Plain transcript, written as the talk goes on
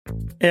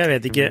Jeg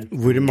vet ikke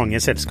hvor mange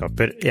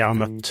selskaper jeg har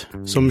møtt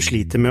som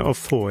sliter med å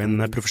få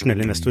inn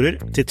profesjonelle investorer,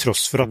 til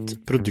tross for at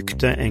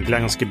produktet egentlig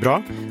er ganske bra,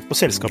 og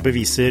selskapet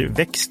viser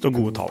vekst og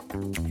gode tall.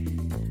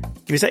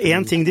 Hvis det er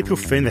en ting de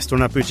proffe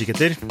investorene er på utkikk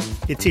etter,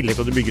 i tillegg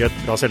til at du bygger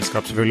et bra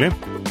selskap selvfølgelig,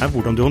 er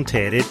hvordan du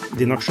håndterer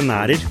dine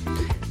aksjonærer,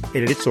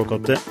 eller ditt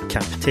såkalte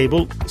cap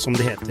table, som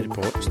det heter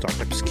på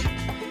startupsk.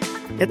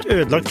 Et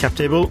ødelagt cap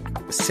table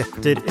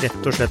setter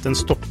rett og slett en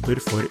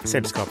stopper for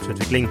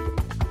selskapsutvikling.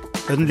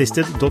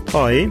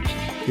 Unlisted.ai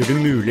gjør det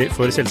mulig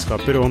for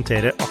selskaper å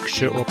håndtere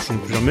aksje- og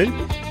opsjonsprogrammer,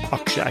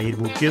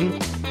 aksjeeierboken,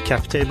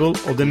 captable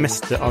og det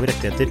meste av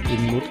rettigheter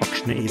inn mot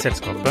aksjene i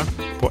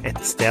selskapet på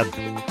ett sted.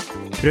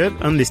 Prøv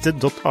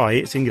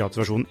Unlisted.ai sin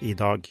gratisversjon i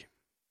dag.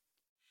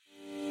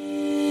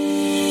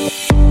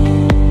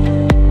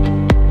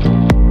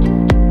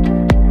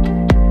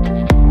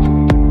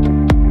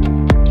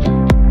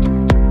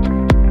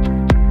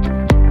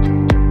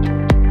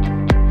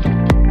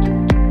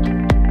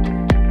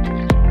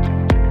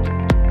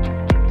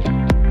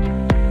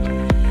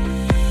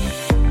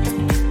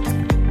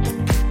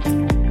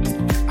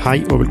 Hei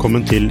og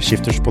velkommen til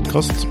Shifters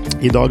podcast.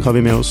 I dag har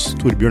vi med oss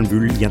Torbjørn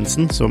Bull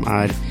Jensen, som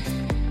er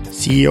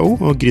CEO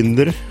og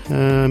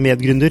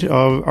medgründer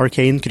av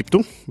Arcane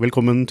Crypto.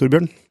 Velkommen,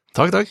 Torbjørn.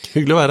 Takk.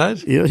 Hyggelig å være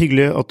her. Ja,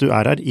 hyggelig at du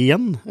er her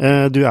igjen.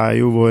 Du er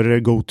jo vår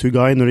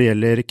go-to-guy når det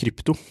gjelder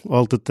krypto og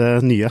alt dette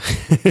nye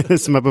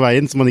som er på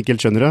veien, som man ikke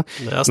helt skjønner det.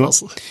 Det er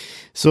stas.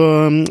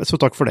 Så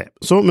takk for det.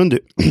 Men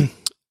du,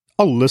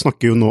 alle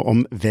snakker jo nå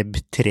om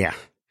Web 3.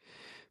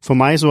 For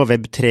meg så var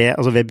Web 3,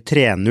 altså Web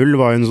 3.0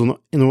 var jo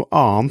noe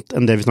annet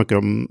enn det vi snakker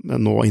om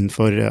nå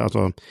innenfor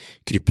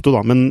krypto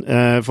da, men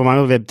for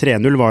meg Web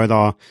 3.0 var jo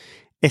da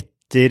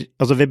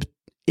altså Web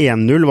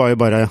 1.0 var jo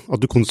bare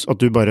at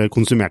du bare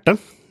konsumerte,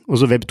 og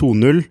så Web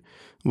 2.0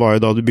 var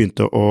jo da du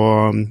begynte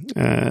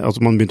altså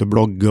man begynte å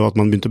blogge og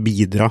at man begynte å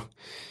bidra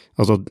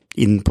altså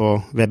inn på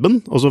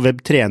webben, og så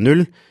Web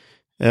 3.0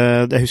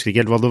 jeg husker ikke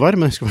helt hva det var,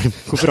 men jeg husker det var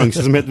en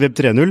konferanse som het Web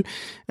 3.0.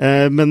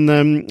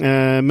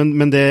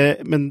 Men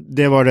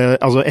det var det,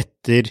 altså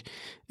etter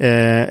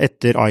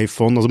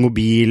iPhone, altså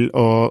mobil,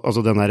 og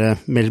altså den der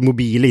mer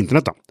mobile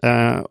internett da.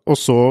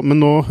 Men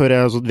nå hører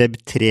jeg altså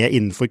Web 3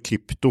 innenfor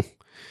krypto.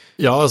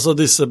 Ja, altså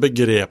disse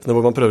begrepene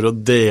hvor man prøver å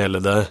dele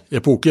det i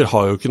epoker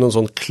har jo ikke noen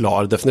sånn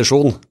klar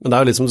definisjon. Men det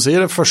er jo litt som du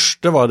sier, det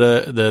første var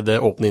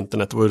det åpne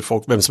internett hvor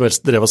hvem som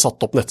helst drev og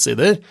satt opp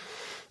nettsider.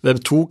 Web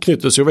 2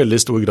 knyttes jo veldig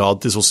i stor grad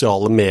til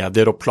sosiale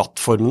medier og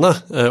plattformene,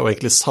 og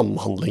egentlig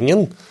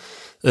samhandlingen.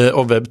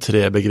 Og Web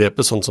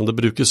 3-begrepet, sånn som det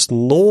brukes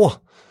nå,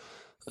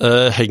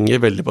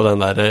 henger veldig på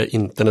den der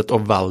internet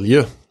of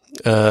value.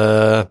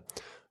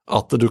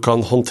 At du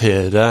kan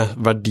håndtere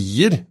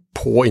verdier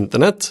på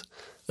internett,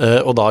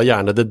 og da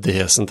gjerne det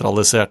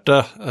desentraliserte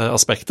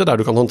aspektet,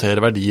 der du kan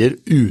håndtere verdier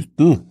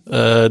uten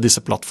disse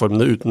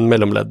plattformene, uten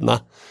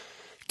mellomleddene.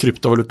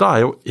 Kryptovaluta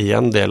er jo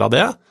en del av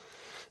det.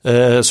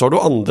 Så har du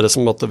andre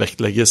som måtte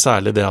vektlegge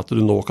særlig det at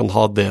du nå kan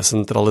ha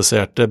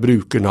desentraliserte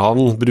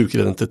brukernavn,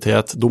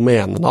 brukeridentitet,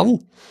 domenenavn.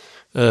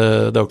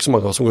 Det er jo ikke så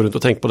mange av oss som går rundt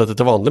og tenker på dette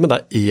til vanlig, men det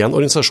er en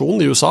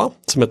organisasjon i USA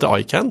som heter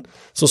ICANN,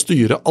 som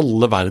styrer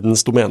alle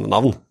verdens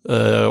domenenavn,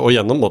 og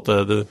gjennom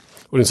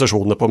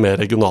organisasjonene på mer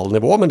regionale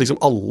nivå, men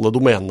liksom alle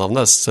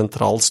domenenavnene er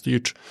sentralt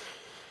styrt.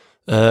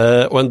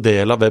 Og en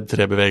del av Web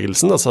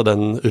 3-bevegelsen, altså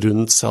den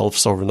rundt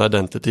self-sovereign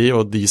identity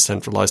og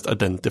decentralized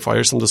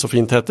identifier, som det så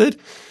fint heter,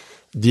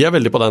 de er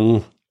veldig på den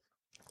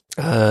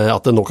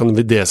at nå kan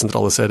vi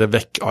desentralisere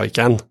vekk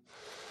ICANN.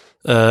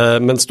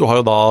 Mens du har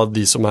jo da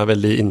de som er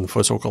veldig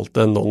innenfor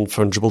såkalte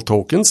non-fungible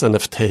tokens,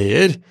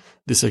 NFT-er,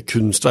 disse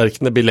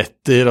kunstverkene,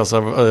 billetter, altså,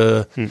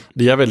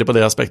 de er veldig på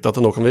det aspektet at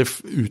nå kan vi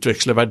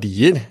utveksle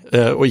verdier,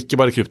 og ikke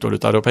bare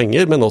kryptovalutaer og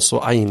penger, men også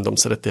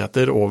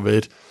eiendomsrettigheter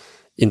over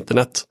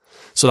internett.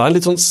 Så det er en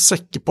litt sånn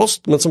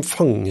sekkepost, men som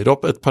fanger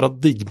opp et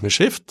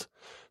paradigmeskift,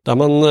 der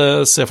man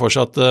ser for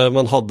seg at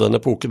man hadde en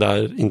epoke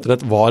der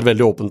internett var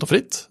veldig åpent og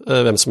fritt,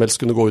 hvem som helst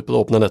kunne gå ut på det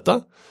åpne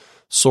nettet.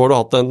 Så har du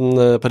hatt en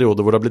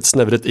periode hvor det har blitt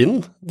snevret inn,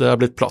 det har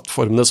blitt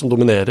plattformene som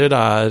dominerer, det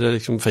er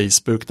liksom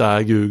Facebook, det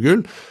er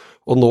Google,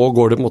 og nå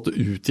går det på en måte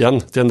ut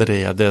igjen til en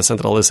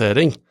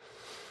redesentralisering.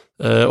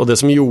 Og det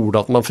som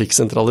gjorde at man fikk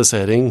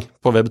sentralisering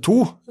på Web 2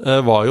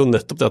 var jo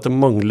nettopp det at det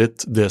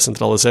manglet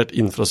desentralisert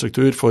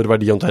infrastruktur for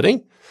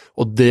verdihåndtering,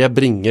 og det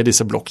bringer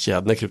disse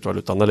blokkjedene,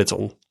 kryptovalutaene, litt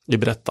sånn i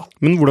brett da.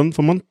 Men hvordan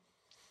får man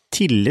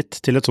tillit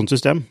til et sånt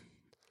system?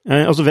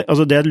 Altså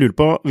det jeg lurer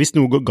på, hvis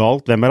noe går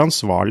galt, hvem er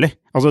ansvarlig?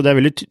 Altså det er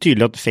veldig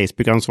tydelig at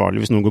Facebook er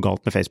ansvarlig hvis noe går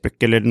galt med Facebook,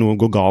 eller noe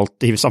går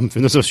galt i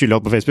samfunnet, så skylder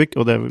alt på Facebook,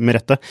 og det er med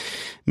rette.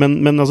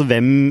 Men altså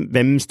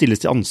hvem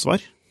stilles til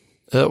ansvar?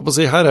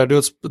 Her er det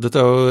jo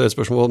dette er jo et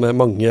spørsmål med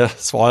mange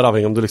svar,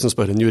 avhengig om du liksom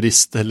spør en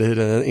jurist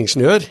eller en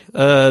ingeniør.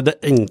 Det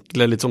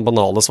enkle, litt sånn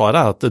banale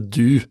svaret er at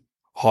du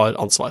har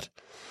ansvar.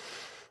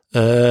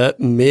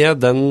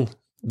 Med den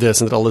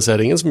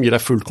desentraliseringen som gir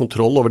deg full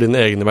kontroll over dine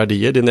egne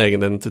verdier, din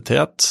egen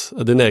identitet,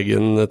 din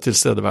egen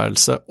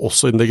tilstedeværelse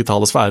også i den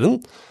digitale sfæren,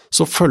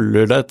 så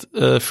følger det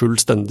et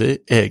fullstendig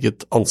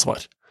eget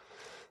ansvar.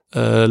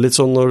 Litt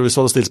sånn hvis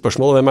du hadde stilt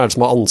spørsmål, hvem det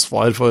som har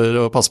ansvar for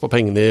å passe på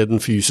pengene i den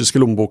fysiske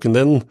lommeboken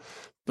din?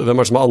 Hvem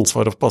det som har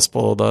ansvar for å passe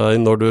på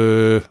deg når du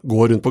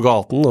går rundt på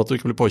gaten og at du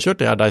ikke blir påkjørt?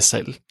 Det deg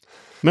selv.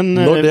 Men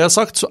når det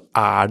sagt, så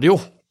det jo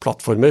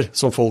plattformer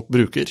som folk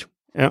bruker.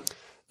 Ja.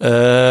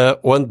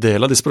 Og en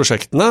del av disse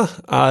prosjektene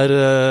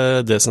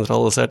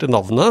desentralisert i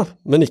navnet,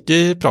 men ikke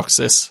i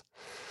praksis.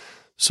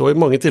 Så i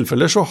mange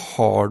tilfeller så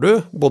har du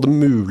både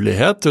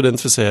mulighet til å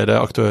identifisere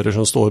aktører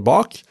som står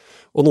bak,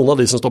 og noen av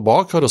de som står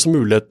bak har også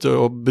mulighet til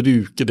å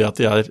bruke det at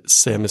de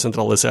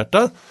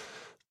semisentraliserte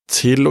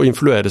til å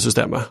influere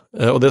systemet.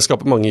 Og det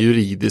skaper mange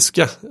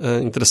juridiske,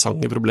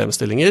 interessante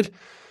problemstillinger,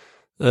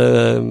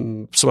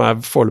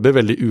 som foreløpig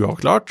veldig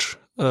uavklart.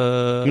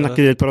 Men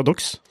ikke det et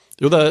paradoks?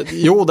 Jo,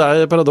 det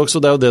et paradoks,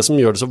 og det jo det som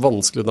gjør det så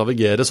vanskelig å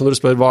navigere. Så når du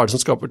spør hva det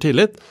som skaper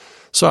tillit,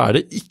 så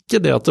det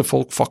ikke det at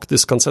folk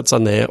faktisk kan sette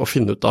seg ned og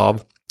finne ut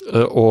av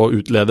og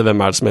utlede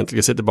hvem det som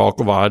egentlig sitter bak,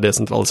 og hva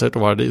desentralisert,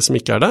 og hva det som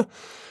ikke det.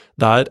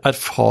 Det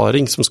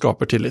erfaring som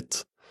skaper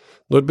tillit.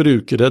 Når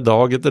brukere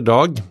dag etter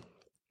dag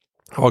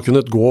har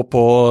kunnet gå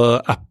på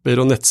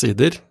apper og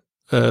nettsider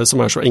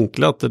som så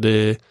enkle at de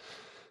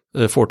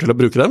får til å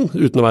bruke dem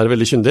uten å være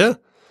veldig kyndige,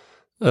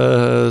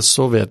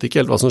 så vet de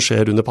ikke helt hva som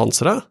skjer under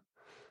panseret,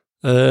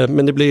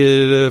 men de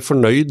blir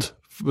fornøyd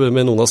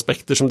med noen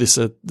aspekter som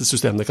disse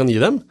systemene kan gi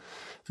dem.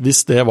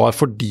 Hvis det var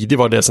fordi de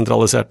var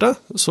desentraliserte,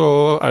 så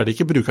det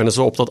ikke brukerne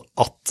så opptatt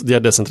at de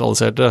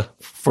desentraliserte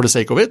for the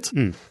sake of it,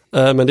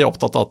 men de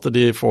opptatt av at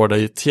de får de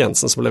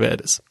tjenestene som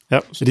leveres.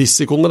 Ja.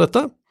 Risikoen med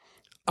dette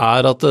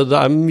at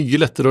det mye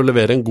lettere å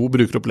levere en god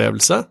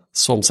brukeropplevelse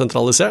som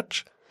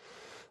sentralisert,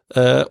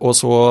 og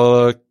så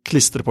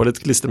klistre på litt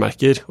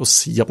klistremerker og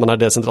si at man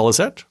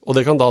desentralisert, og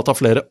det kan da ta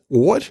flere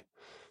år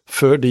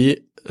før de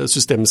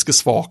systemiske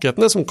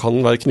svakhetene som kan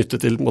være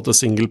knyttet til på en måte,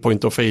 single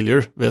point of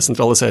failure ved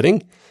sentralisering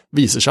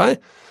viser seg,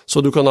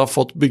 så du kan ha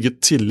fått bygget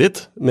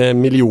tillit med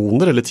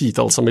millioner eller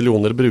titalls av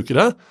millioner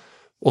brukere,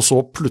 og så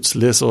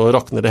plutselig så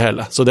rakner det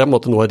hele. Så det på en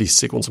måte noe av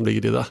risikoen som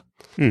ligger i det.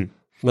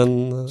 Men,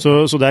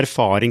 så det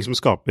erfaring som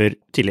skaper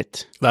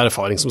tillit? Det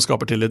erfaring som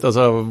skaper tillit.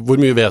 Altså,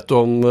 hvor mye vet du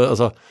om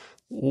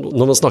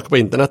når man snakker på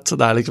internett,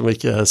 det liksom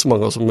ikke så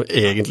mange som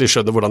egentlig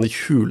skjønner hvordan de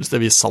huleste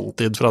vis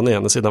sanntid fra den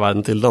ene siden av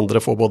verden til den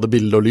andre får både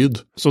bilde og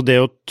lyd. Så det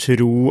å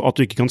tro at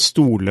du ikke kan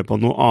stole på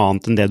noe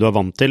annet enn det du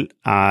vant til,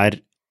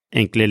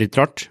 egentlig litt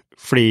rart?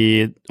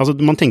 Fordi,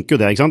 man tenker jo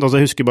det, ikke sant?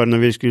 Jeg husker bare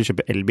når vi skulle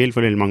kjøpe elbil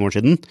for veldig mange år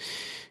siden,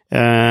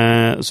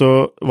 så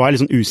var jeg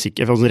litt sånn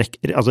usikker,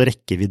 for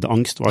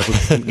rekkeviddeangst var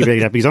et sånt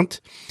begrep, ikke sant?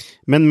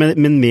 Men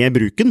med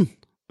bruken,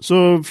 så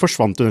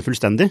forsvant den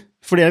fullstendig.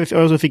 Fordi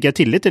så fikk jeg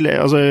tillit til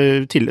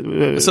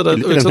Så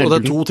det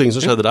to ting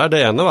som skjedde der.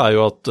 Det ene var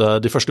jo at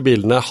de første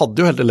bilene hadde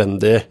jo helt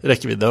elendig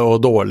rekkevidde og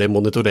dårlig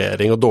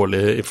monitorering og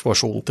dårlig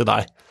informasjon til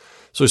deg.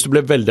 Så hvis du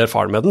ble veldig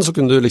erfaren med den, så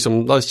kunne du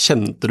da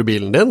kjente du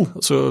bilen din,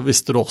 så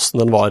visste du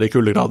hvordan den var i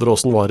kuldegrader og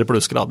hvordan den var i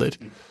plussgrader.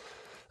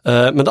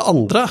 Men det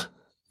andre,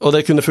 og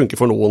det kunne funke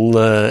for noen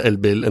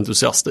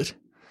elbilentusiaster,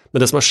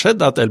 men det som har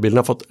skjedd at elbilen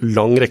har fått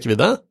lang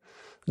rekkevidde,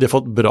 de har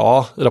fått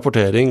bra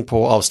rapportering på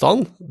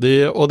avstand,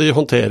 og de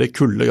håndterer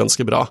kulde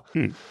ganske bra.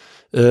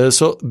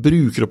 Så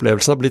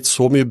brukeropplevelsen har blitt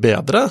så mye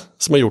bedre,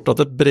 som har gjort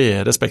at et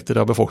bredere spekter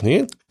av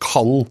befolkningen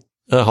kan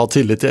ha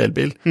tillit til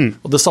elbil.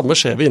 Og det samme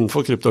skjer vi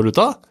innenfor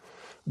kryptovaluta,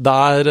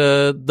 der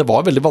det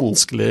var veldig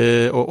vanskelig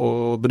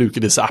å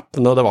bruke disse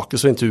appene, og det var ikke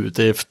så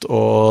intuitivt,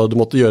 og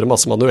du måtte gjøre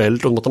masse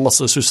manuelt, og du måtte ha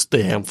masse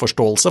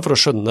systemforståelse for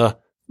å skjønne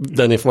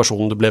den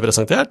informasjonen du ble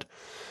presentert.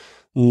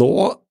 Nå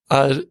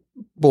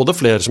både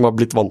flere som har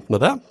blitt vant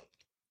med det,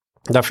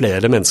 det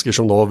flere mennesker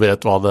som nå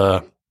vet hva det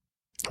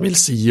vil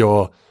si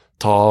å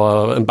ta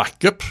en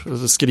backup,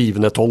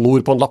 skrive ned 12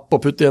 ord på en lapp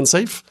og putte i en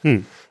safe,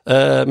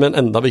 men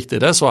enda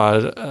viktigere så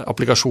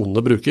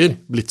applikasjonene bruker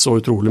blitt så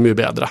utrolig mye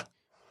bedre.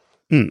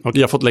 Okay.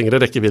 De har fått lengre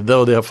rekkevidde,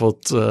 og de har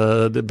fått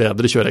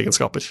bedre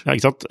kjøreegenskaper. Ja,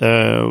 ikke sant?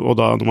 Og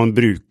da når man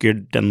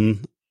bruker den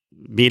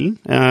bilen,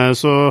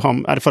 så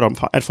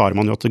erfarer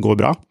man jo at det går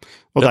bra,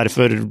 og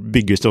derfor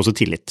bygges det også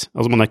tillit.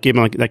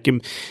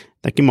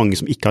 Det ikke mange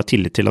som ikke har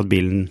tillit til at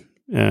bilen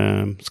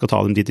skal ta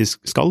dem dit de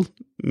skal,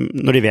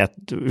 når de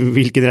vet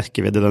hvilken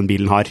rekkevidde den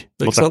bilen har.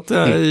 Det ikke sant?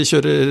 Jeg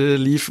kjører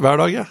Leaf hver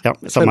dag, jeg. Ja,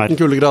 15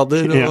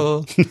 kuldegrader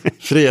og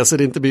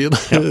freser inn til byen.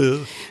 Ja.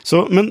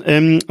 Så, men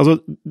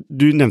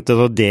du nevnte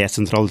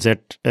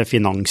desentralisert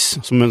finans,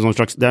 som en sånn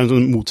slags, det en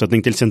sånn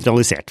motsetning til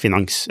sentralisert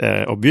finans,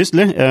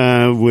 obviously,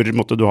 hvor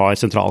du har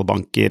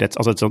sentralbanker, et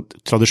sånt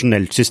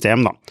tradisjonelt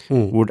system, da,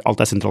 hvor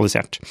alt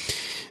sentralisert.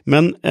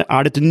 Men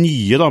dette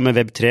nye da med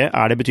Web3,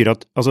 det betyr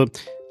at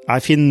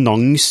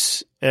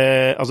finans,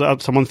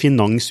 tar man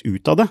finans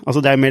ut av det?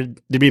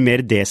 Det blir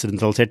mer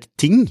desentralisert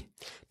ting?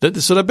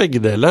 Så det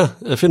begge deler.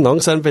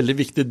 Finans en veldig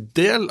viktig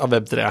del av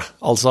Web3,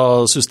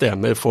 altså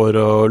systemer for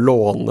å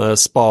låne,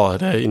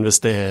 spare,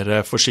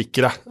 investere,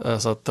 forsikre,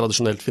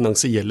 tradisjonelt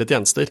finansielle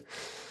tjenester.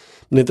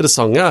 Men det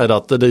interessante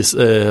at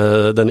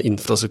denne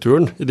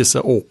infrastrukturen i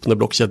disse åpne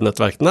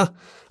blokkjedenettverkene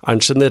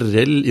en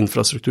generell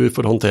infrastruktur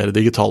for å håndtere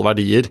digitale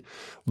verdier.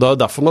 Det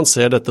derfor man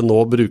ser dette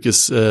nå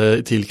brukes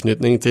i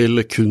tilknytning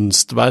til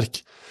kunstverk,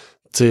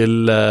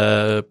 til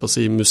på å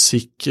si,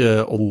 musikk,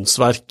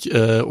 åndsverk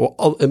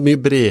og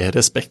mye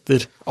bredere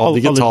spekter av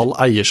digital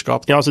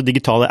eierskap. Ja, altså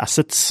digitale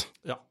assets.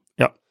 Ja.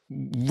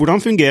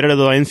 Hvordan fungerer det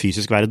da i en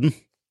fysisk verden?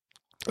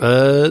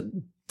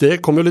 Det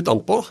kommer jo litt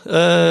an på.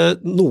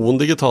 Noen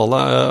digitale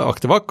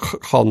aktiva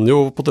kan jo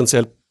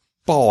potensielt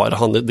bare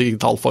ha en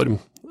digital form.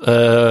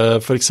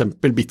 For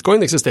eksempel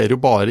Bitcoin eksisterer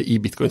jo bare i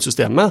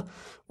Bitcoin-systemet,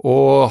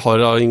 og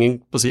har ingen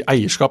på å si,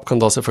 eierskap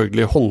kan da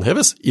selvfølgelig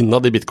håndheves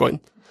innad i Bitcoin.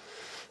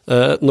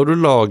 Når du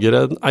lager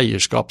en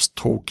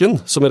eierskapstoken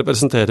som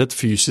representerer et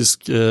fysisk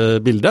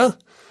bilde,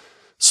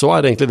 så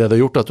er egentlig det du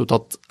har gjort at du har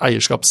tatt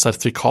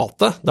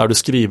eierskapssertifikatet, der du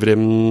skriver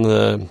inn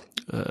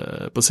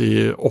på å si,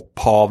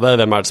 opphavet,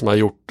 hvem er det som har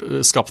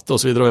skapt det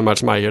og så videre, og hvem er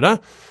det som eier det.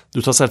 Du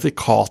tar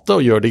sertifikatet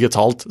og gjør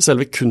digitalt.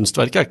 Selve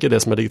kunstverket er ikke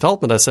det som er digitalt,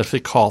 men det er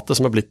sertifikatet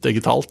som er blitt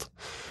digitalt.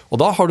 Og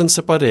da har du en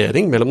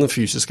separering mellom den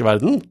fysiske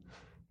verden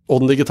og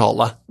den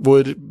digitale,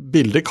 hvor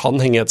bildet kan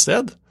henge et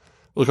sted,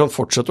 og du kan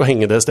fortsette å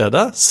henge det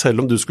stedet, selv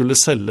om du skulle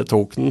selge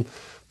tokenen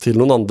til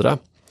noen andre.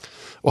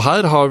 Og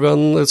her har vi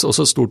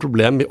også et stort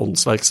problem i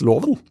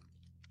åndsverksloven,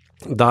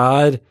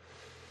 der,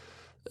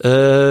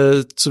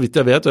 så vidt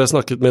jeg vet, og jeg har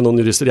snakket med noen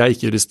jurister, jeg er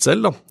ikke jurist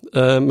selv da,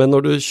 men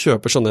når du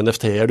kjøper sånne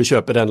NFT-er, du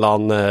kjøper en eller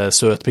annen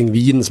søt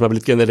pingvin som er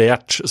blitt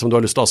generert, som du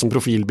har lyst til å ha som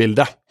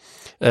profilbilde,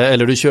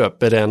 eller du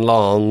kjøper en eller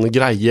annen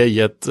greie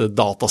i et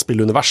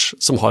dataspillunivers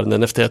som har en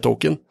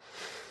NFT-token,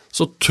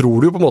 så tror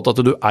du på en måte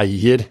at du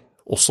eier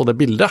også det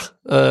bildet,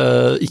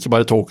 ikke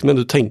bare token, men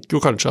du tenker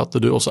jo kanskje at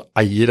du også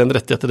eier en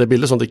rettighet til det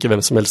bildet, sånn at ikke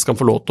hvem som helst kan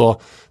få lov til å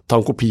ta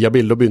en kopi av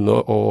bildet og begynne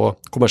å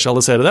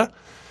kommersialisere det.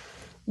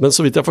 Men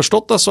så vidt jeg har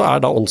forstått da, så er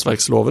da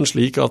åndsverksloven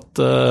slik at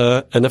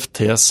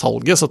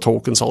NFT-salget, så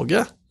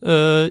tokensalget,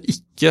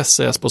 ikke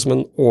ses på som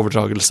en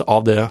overdragelse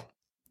av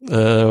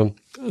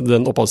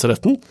den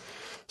opphavsretten.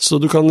 Så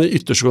du kan i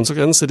ytterste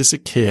konsekvens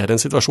risikere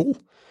en situasjon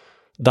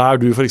der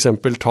du for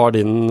eksempel tar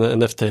din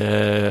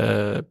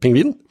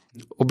NFT-pingvin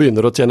og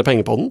begynner å tjene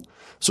penger på den,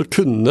 så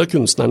kunne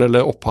kunstneren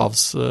eller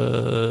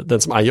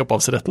den som eier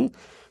opphavsretten,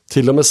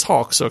 til og med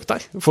saksøkt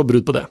deg for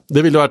brudd på det.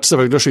 Det ville jo vært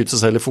selvfølgelig å skyte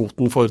seg selv i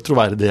foten for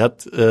troverdighet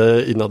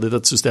innad i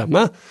dette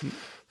systemet,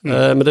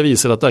 men det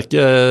viser at det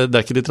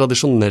er ikke de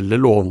tradisjonelle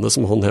lovene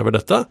som håndhever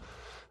dette.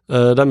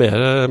 Det er mer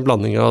en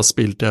blanding av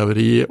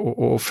spillteori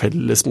og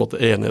felles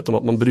enighet om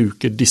at man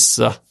bruker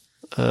disse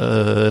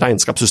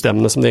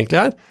regnskapssystemene som det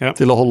egentlig er,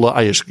 til å holde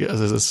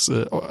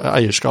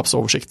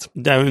eierskapsoversikt.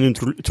 Det er jo en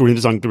utrolig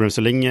interessant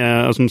problemstilling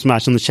som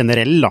er sånn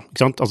generell, da,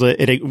 ikke sant? Altså,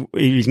 i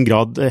hvilken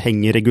grad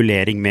henger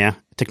regulering med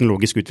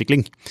teknologisk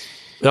utvikling?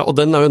 Ja, og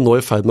den er jo nå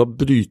i ferd med å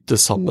bryte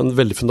sammen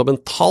veldig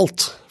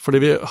fundamentalt,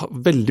 fordi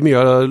veldig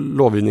mye av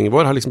lovgivningen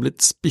vår har liksom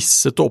blitt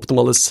spisset og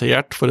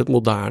optimalisert for et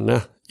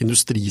moderne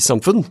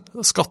industrisamfunn.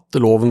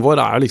 Skatteloven vår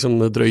er liksom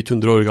drøyt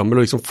 100 år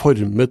gammel og liksom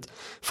formet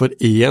for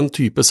en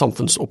type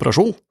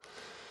samfunnsoperasjon.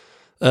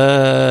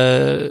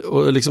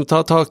 Og liksom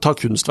ta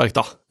kunstverk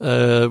da,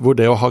 hvor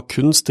det å ha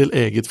kunst til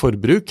eget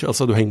forbruk,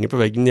 altså du henger på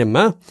veggen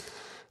hjemme,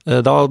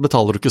 da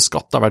betaler du ikke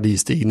skatt av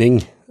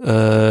verdistigning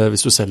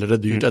hvis du selger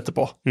det dyrt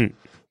etterpå.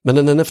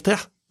 Men en NFT,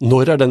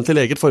 når er den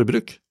til eget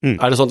forbruk?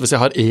 Er det sånn at hvis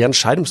jeg har en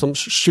skjerm som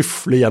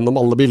skyfler gjennom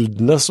alle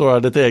bildene, så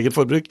er det til eget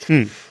forbruk?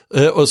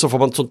 Og så får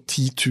man sånn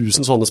 10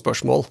 000 sånne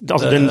spørsmål.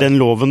 Altså den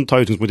loven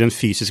tar utgangspunkt i en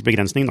fysisk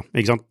begrensning da,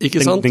 ikke sant?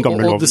 Ikke sant?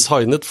 Og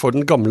designet for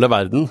den gamle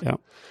verden. Ja.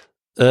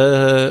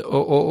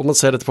 Og man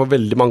ser dette på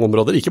veldig mange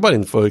områder, ikke bare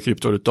innenfor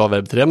kryptovaluta og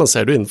Web3, man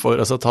ser det innenfor,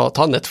 altså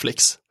ta Netflix.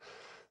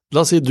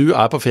 La oss si du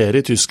er på ferie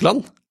i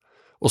Tyskland,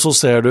 og så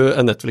ser du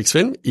en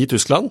Netflix-film i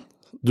Tyskland.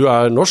 Du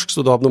er norsk,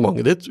 så du har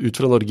abonnementet ditt ut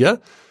fra Norge.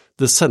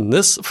 Det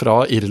sendes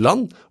fra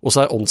Irland, og så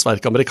er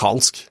åndsverket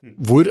amerikansk.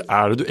 Hvor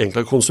er det du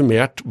egentlig har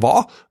konsumert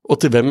hva, og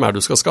til hvem er det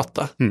du skal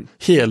skatte?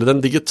 Hele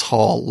den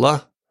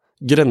digitale,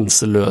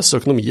 grenseløse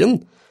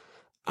økonomien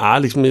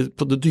er liksom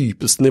på det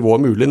dypeste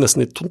nivået mulig,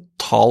 nesten i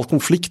total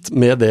konflikt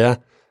med det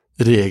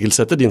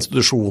regelsettet, de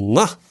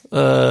institusjonene,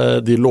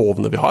 de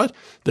lovene vi har,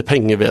 det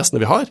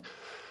pengevesenet vi har,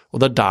 og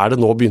det er der det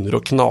nå begynner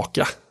å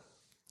knake.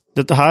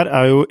 Dette her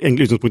er jo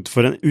egentlig utgangspunktet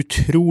for en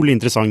utrolig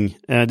interessant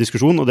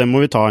diskusjon, og det må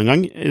vi ta en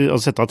gang,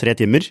 altså sette av 3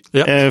 timer,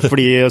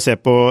 fordi å se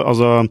på,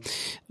 altså,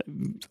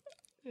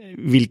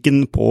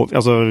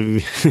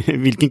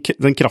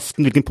 den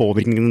kraften, hvilken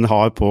påvirkning den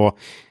har på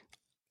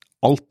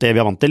alt det vi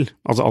er vant til,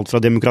 altså alt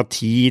fra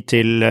demokrati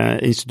til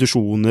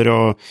institusjoner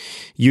og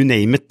you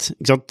name it,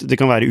 ikke sant? Det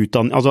kan være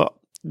utdanning, altså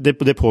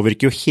det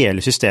påvirker jo hele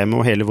systemet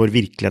og hele vår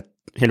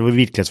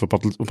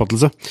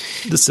virkelighetsoppfattelse.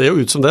 Det ser jo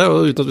ut som det,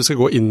 og uten at vi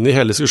skal gå inn i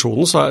hele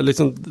diskusjonen, så er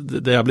liksom,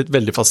 det jeg har blitt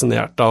veldig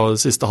fascinert av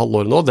det siste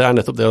halvåret nå, det er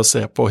nettopp det å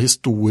se på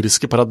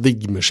historiske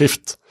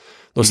paradigmeskift.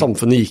 Når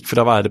samfunnet gikk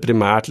fra å være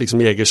primært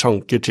liksom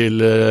jeger-sjanker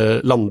til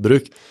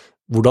landbruk,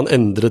 hvordan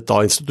endret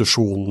da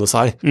institusjonene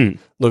seg?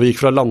 Når vi gikk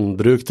fra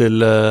landbruk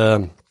til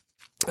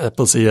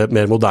på å si,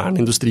 mer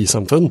moderne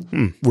industrisamfunn,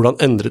 hvordan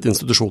endret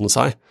institusjonene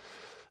seg?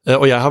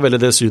 Og jeg har veldig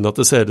det synet at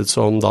det ser ut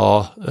som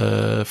da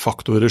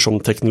faktorer som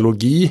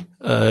teknologi,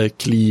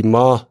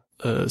 klima,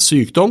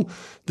 sykdom,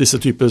 disse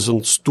typer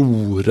sånn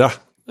store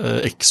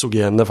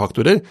eksogene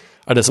faktorer,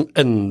 det som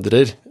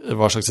endrer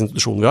hva slags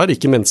institusjon vi har,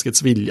 ikke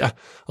menneskets vilje.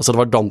 Altså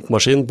det var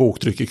dampmaskin,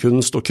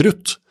 boktrykkerkunst og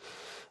krutt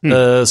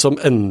som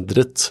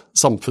endret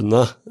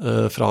samfunnet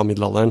fra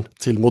middelalderen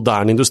til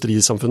moderne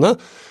industrisamfunnet,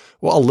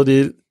 og alle de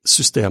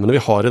systemene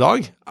vi har i dag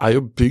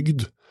jo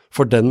bygd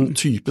for den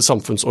type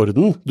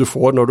samfunnsorden du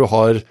får når du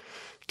har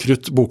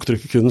krutt,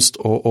 boktrykkerkunst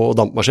og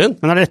dampmaskin.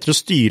 Men det lettere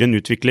å styre en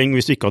utvikling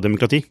hvis du ikke har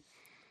demokrati?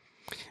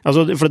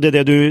 Altså, for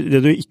det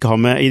du ikke har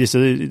med i disse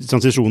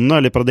transisjonene,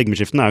 eller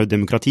paradigmeskiftene, jo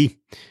demokrati.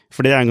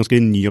 For det en ganske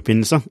ny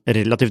oppfinnelse,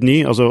 relativt ny.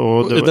 Altså,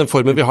 I den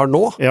formen vi har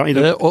nå, ja,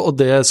 og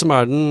det som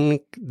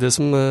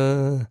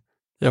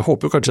jeg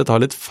håper jo kanskje jeg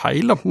tar litt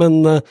feil, da,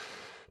 men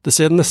det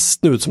ser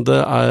nesten ut som det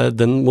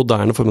den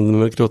moderne formen av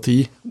demokrati,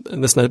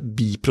 nesten et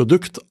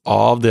biprodukt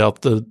av det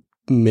at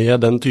med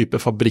den type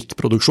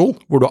fabrikkproduksjon,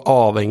 hvor du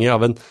avhengig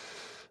av en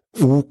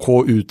OK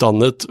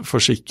utdannet,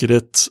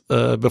 forsikret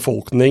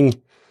befolkning,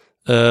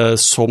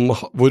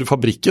 hvor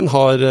fabrikken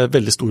har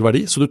veldig stor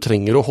verdi, så du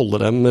trenger å holde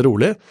dem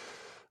rolig.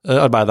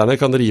 Arbeiderne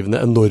kan rive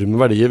ned enorme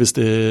verdier hvis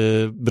de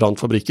brant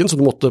fabrikken, så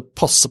du måtte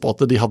passe på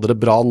at de hadde det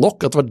bra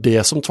nok, at det var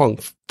det som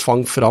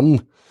tvang fram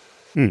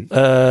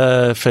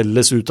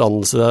felles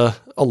utdannelse,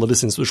 alle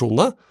disse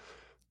institusjonene.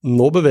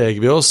 Nå beveger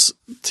vi oss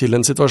til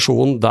en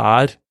situasjon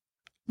der,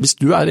 hvis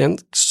du en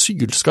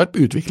sylskarp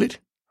utvikler,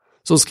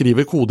 som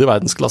skriver kode i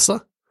verdensklasse,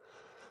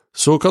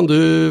 så kan du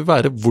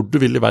være hvor du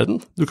vil i verden.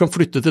 Du kan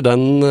flytte til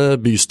den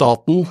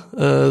bystaten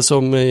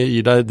som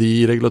gir deg de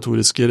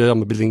regulatoriske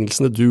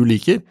rammebetingelsene du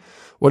liker,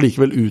 og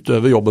allikevel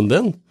utøve jobben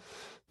din.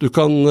 Du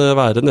kan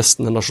være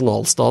nesten en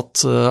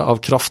nasjonalstat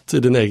av kraft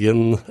i din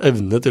egen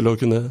evne til å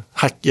kunne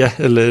hacke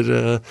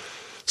eller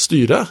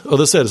styre. Og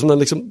det ser ut som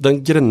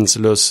den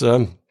grenseløse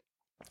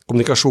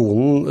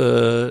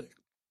kommunikasjonen.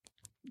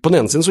 På den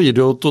ene siden så gir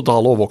det jo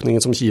total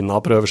overvåkningen som Kina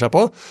prøver seg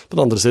på. På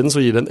den andre siden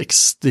så gir det en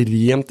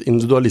ekstremt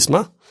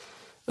individualisme.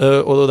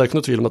 Og det ikke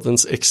noe tvil om at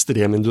dens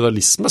ekstrem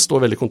individualisme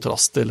står veldig i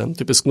kontrast til den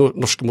typisk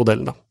norske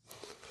modellen. Da.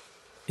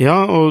 Ja,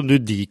 og du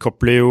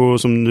dekopler jo,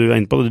 som du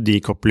inne på, du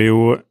dekopler jo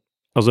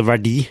altså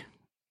verdi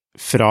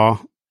fra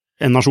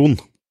en nasjon.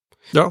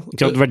 Ja.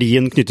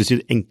 Verdien knyttes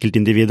til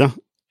enkeltindividet.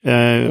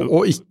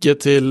 Og ikke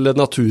til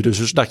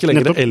naturressurser. Det ikke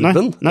lenger nettopp,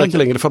 elven, nei, det ikke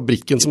lenger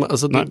fabrikken som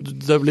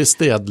det blir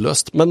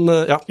stedløst, men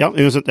ja. Ja,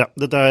 uansett, ja.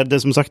 Dette det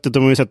som sagt,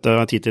 dette må vi sette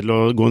tid til å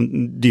gå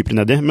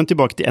dypere ned i, men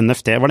tilbake til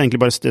NFT, hva det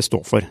egentlig bare det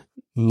står for?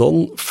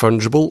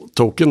 Non-fungible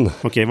token.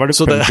 Ok, hva det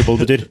fungible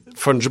betyr?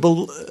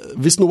 Fungible,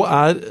 hvis noe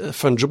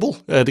fungible,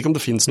 jeg vet ikke om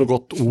det finnes noe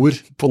godt ord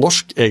på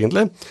norsk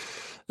egentlig,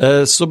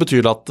 så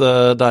betyr det at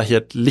det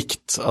helt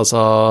likt,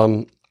 altså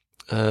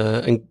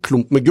en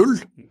klump med gull,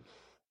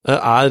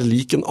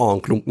 lik en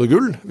annen klump med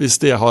gull hvis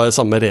de har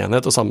samme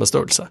renhet og samme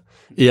størrelse.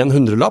 En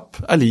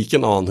 100-lapp lik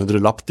en annen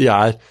 100-lapp. De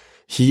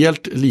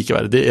helt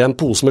likeverdige. En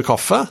pose med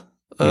kaffe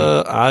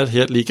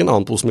helt lik en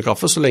annen pose med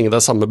kaffe, så lenge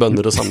det samme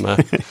bønner og samme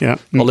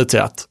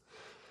kvalitet.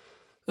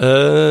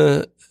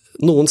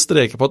 Noen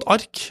streker på et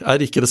ark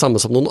ikke det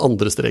samme som noen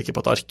andre streker på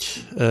et ark.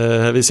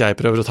 Hvis jeg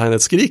prøver å tegne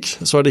et skrik,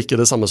 så det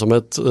ikke det samme som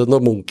når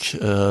Munch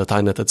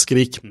tegnet et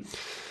skrik.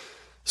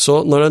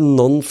 Så når det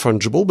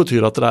non-fungible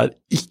betyr at det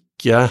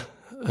ikke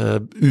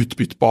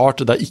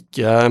utbyttbart, det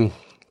ikke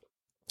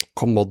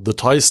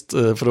commoditized,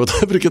 for å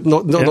bruke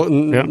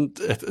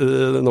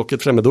nok et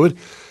fremmedord,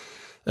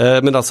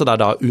 men altså det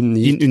da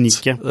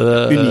unike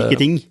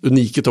ting.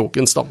 Unike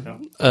tokens da.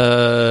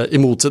 I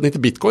motsetning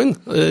til Bitcoin,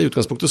 i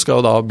utgangspunktet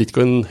skal da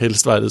Bitcoin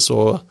helst være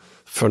så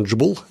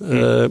fungible,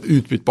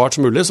 utbyttbart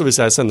som mulig, så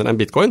hvis jeg sender deg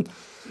en Bitcoin,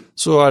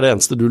 så det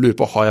eneste du lurer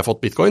på, har jeg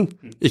fått Bitcoin?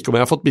 Ikke om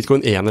jeg har fått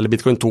Bitcoin 1 eller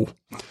Bitcoin 2.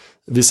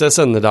 Hvis jeg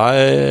sender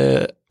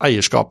deg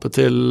eierskapet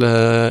til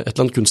et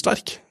eller annet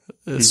kunstverk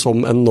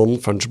som en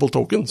non-fungible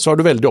token, så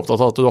du veldig opptatt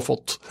av at du har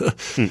fått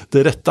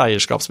det rette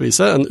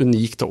eierskapsbeviset, en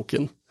unik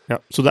token. Ja,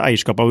 så det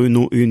eierskapet av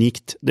noe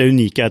unikt. Det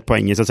unike et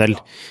poeng i seg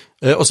selv.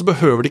 Og så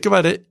behøver det ikke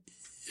være,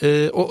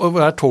 og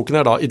hver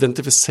token da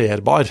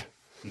identifiserbar.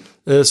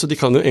 Så de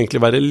kan jo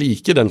egentlig være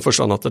like i den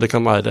forstand at det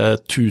kan være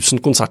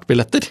 1000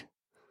 konsertbilletter,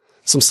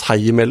 som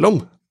seg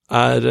imellom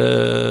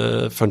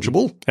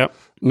fungible. Ja.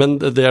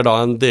 Men det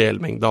da en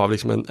delmengde av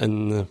liksom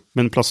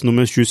Men plass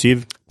nummer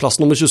 27?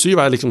 Plass nummer 27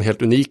 liksom helt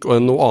unik, og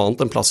noe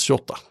annet enn plass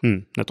 28.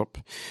 Nettopp.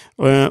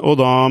 Og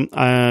da,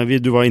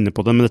 du var inne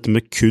på det, men dette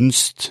med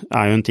kunst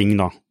jo en ting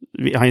da.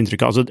 Vi har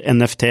inntrykk av, altså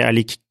NFT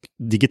lik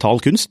digital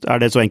kunst,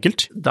 det så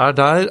enkelt?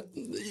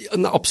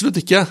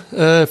 Absolutt ikke,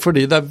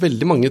 fordi det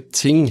veldig mange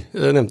ting,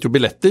 jeg nevnte jo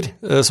billetter,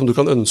 som du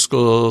kan ønske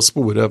å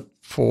spore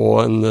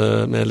på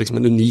med liksom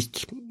en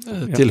unik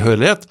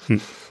tilhørighet.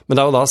 Men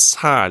det jo da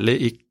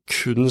særlig i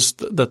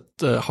kunst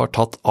dette har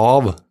tatt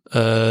av,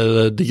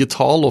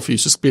 digital og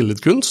fysisk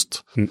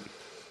billedkunst,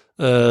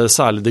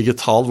 særlig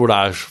digital hvor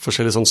det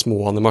forskjellige sånne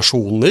små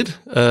animasjoner.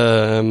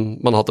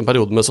 Man har hatt en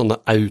periode med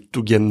sånne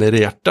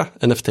autogenererte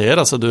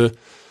NFT-er, altså du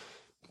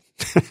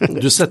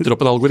setter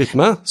opp en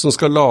algoritme som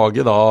skal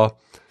lage da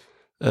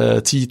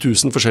 10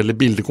 000 forskjellige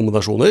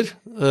bildekombinasjoner,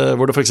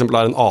 hvor det for eksempel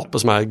en ape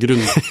som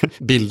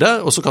grunnbilde,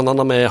 og så kan han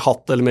ha med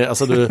hatt eller med,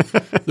 altså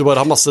du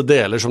bare har masse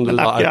deler som du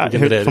da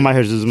genererer. For meg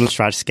høres det ut som en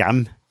svær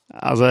scam.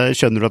 Altså,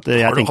 skjønner du at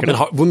jeg tenker det?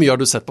 Hvor mye har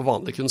du sett på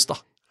vanlig kunst da?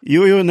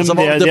 Jo,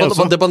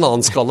 altså, det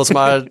bananskallet som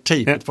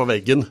teipet på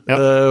veggen,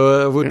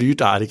 hvor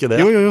dyrt ikke det?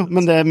 Jo,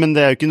 men det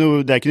jo ikke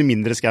noe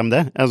mindre skam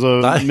det. Altså,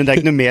 men det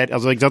ikke noe mer,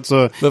 altså, ikke sant?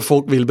 Så, men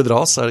folk vil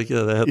bedras, det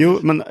ikke det heter? Jo,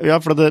 men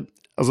for det,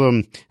 altså,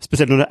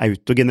 spesielt når det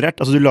autogenerert,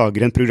 altså du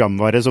lager en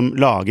programvare som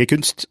lager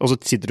kunst, og så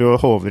sitter du og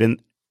håver inn,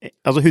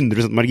 altså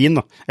 100% margin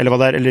da, eller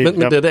hva det eller,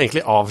 men det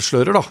egentlig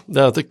avslører da,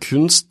 det at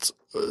kunst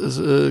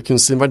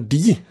sin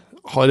verdi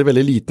har i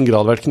veldig liten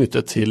grad vært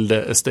knyttet til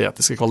de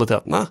estetiske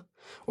kvalitetene,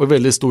 og i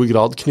veldig stor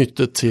grad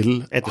knyttet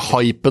til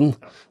hypen,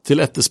 til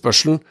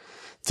etterspørselen,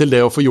 til det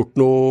å få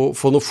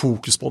noe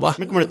fokus på det.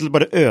 Men kommer det til å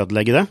bare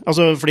ødelegge det?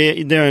 Altså,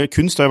 fordi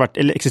kunst har jo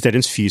eksisterer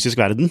i en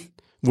fysisk verden,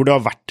 hvor det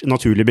har vært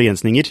naturlige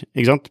begrensninger,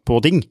 ikke sant, på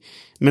ting.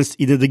 Mens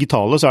i det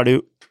digitale så det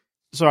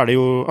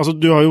jo, altså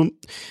du har jo...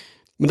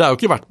 Men det har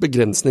jo ikke vært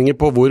begrensninger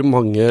på hvor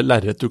mange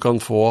lerret du kan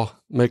få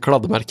med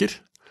kladdemerker.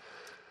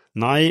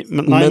 Nei,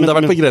 men det har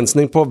vært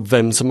begrensning på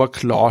hvem som har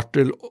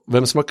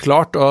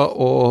klart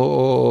å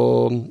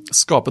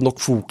skape nok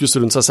fokus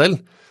rundt seg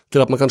selv til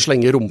at man kan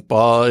slenge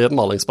rumpa i et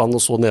malingsspann og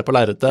så ned på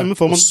lerretet,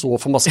 og så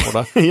få masse for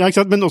det. Ja,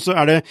 ikke sant, men også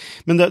det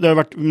har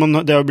vært,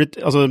 det har blitt,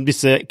 altså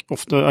disse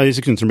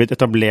kunstnerne blitt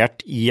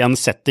etablert i en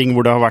setting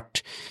hvor det har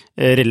vært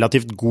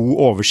relativt god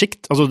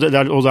oversikt, altså og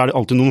det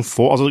alltid noen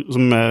få, altså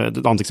som et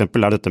annet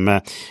eksempel dette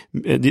med,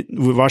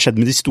 hva har skjedd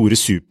med de store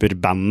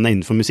superbandene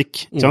innenfor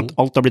musikk, ikke sant?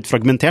 Alt har blitt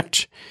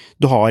fragmentert,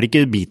 du har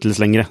ikke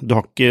Beatles lenger, du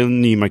har ikke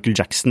ny Michael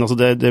Jackson, altså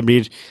det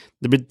blir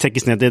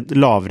trekkes ned til et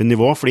lavere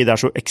nivå, fordi det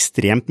så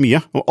ekstremt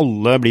mye, og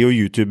alle blir jo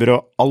YouTubere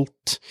og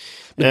alt.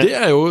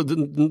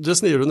 Det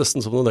sniger du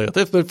nesten som noe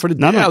negativt, fordi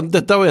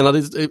dette jo en av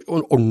de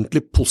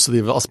ordentlig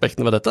positive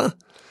aspektene ved dette.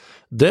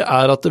 Det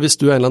at hvis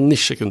du en eller annen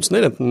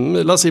nisjekunstner, enten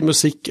la oss si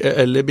musikk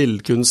eller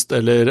billedkunst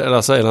eller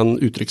altså en eller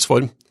annen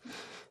uttrykksform,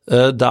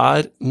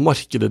 der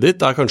markedet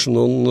ditt kanskje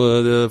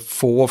noen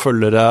få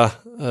følgere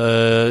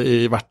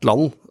i hvert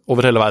land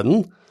over hele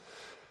verden,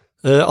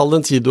 all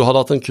den tid du hadde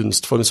hatt en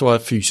kunstform som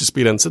var fysisk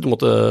begrenset, du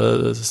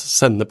måtte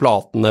sende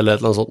platen eller et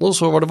eller annet sånt, og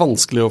så var det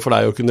vanskelig for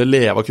deg å kunne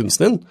leve av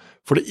kunsten din,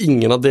 fordi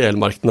ingen av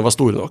delmarkedene var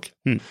store nok.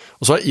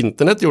 Og så har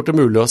internett gjort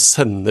det mulig å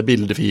sende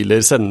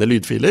bildefiler, sende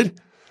lydfiler,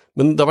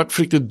 men det har vært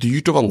fryktelig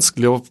dyrt og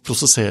vanskelig å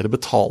prosessere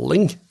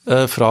betaling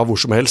fra hvor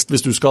som helst.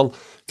 Hvis du skal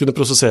kunne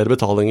prosessere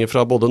betalinger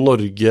fra både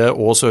Norge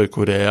og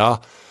Sør-Korea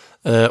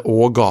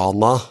og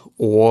Ghana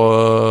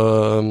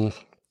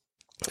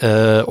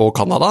og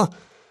Kanada,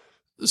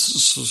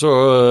 så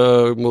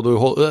må du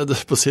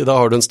da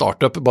har du en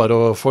startup bare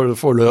å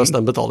få løst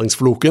den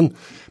betalingsfloken.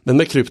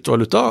 Men med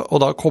kryptovaluta, og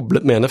da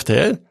koblet med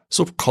NFT-er,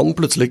 så kan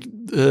plutselig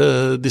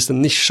disse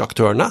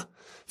nisjeaktørene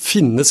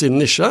finne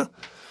sin nisje,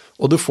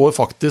 og du får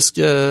faktisk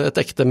et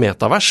ekte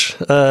metavers,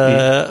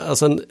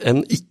 altså en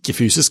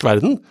ikke-fysisk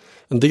verden,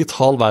 en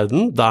digital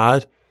verden,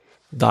 der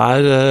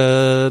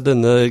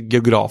denne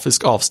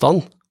geografisk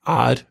avstand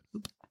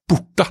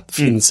borte,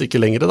 finnes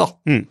ikke lenger da.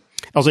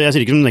 Altså, jeg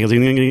sier ikke noe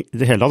negativt i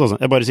det hele tatt,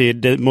 altså. Jeg bare sier,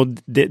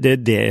 det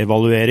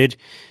devaluerer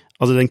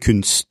altså den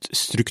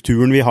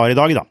kunststrukturen vi har i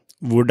dag da,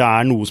 hvor det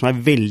noe som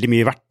veldig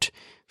mye verdt,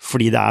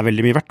 fordi det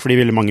veldig mye verdt, fordi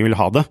veldig mange vil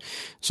ha det,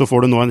 så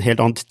får du nå en helt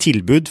annet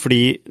tilbud,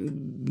 fordi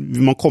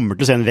man kommer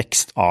til å se en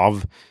vekst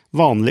av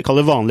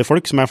vanlige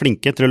folk som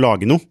flinke til å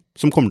lage noe,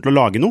 som kommer til å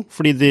lage noe,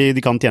 fordi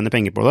de kan tjene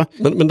penger på det.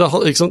 Men det,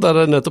 ikke sant,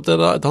 det nettopp det,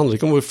 det handler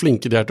ikke om hvor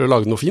flinke de til å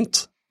lage noe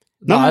fint.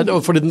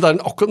 Fordi det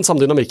akkurat den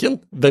samme dynamikken.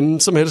 Hvem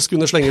som helst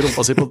kunne slenge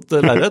rumpa si på et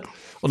lerret.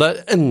 Og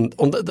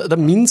det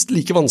minst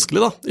like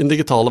vanskelig da, i den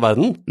digitale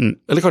verden,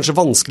 eller kanskje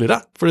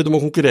vanskeligere, fordi du må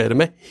konkurrere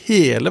med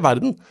hele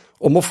verden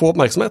om å få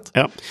oppmerksomhet.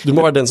 Ja. Du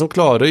må være den som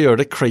klarer å gjøre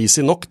det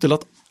crazy nok til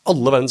at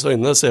alle verdens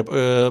øyne ser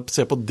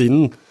på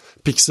din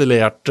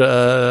pikselerte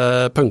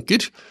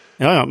punker.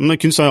 Ja, men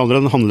kunst har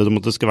aldri handlet om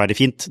at det skal være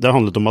fint. Det har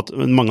handlet om at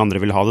mange andre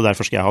vil ha det,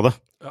 derfor skal jeg ha det.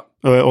 Ja.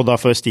 Og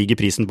derfor stiger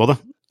prisen på det.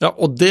 Ja,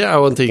 og det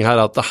jo en ting her,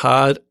 at det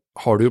her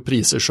har du jo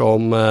priser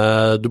som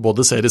du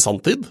både ser i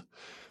sanntid.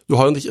 Du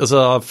har jo,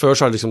 altså, før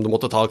så liksom du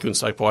måtte ta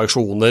kunstverk på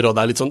auksjoner, og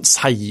det litt sånn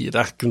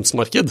seire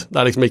kunstmarked.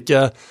 Det liksom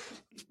ikke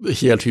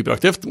helt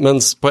hyperaktivt,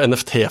 mens på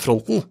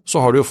NFT-fronten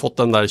så har du jo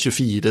fått den der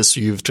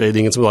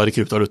 24/7-tradingen som du har i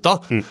kryptovaluta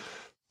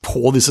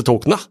på disse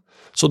tokenene.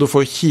 Så du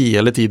får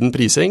hele tiden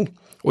prising,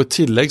 og i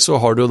tillegg så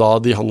har du da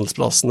de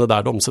handelsplassene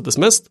der det omsettes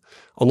mest,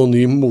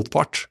 anonym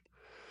motpart.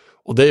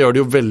 Og det gjør det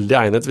jo veldig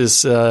egnet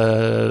hvis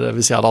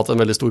jeg hadde hatt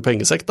en veldig stor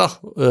pengesekk da,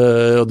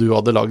 og du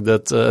hadde lagd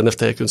et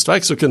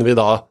NFT-kunstverk, så kunne vi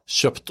da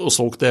kjøpt og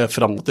solgt det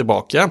frem og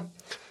tilbake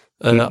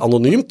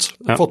anonymt,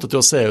 fått det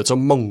til å se ut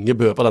som mange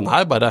bød på denne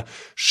her, bare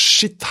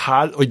shit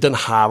her, og den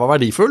her var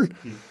verdifull,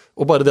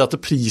 og bare det at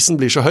prisen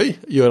blir så høy,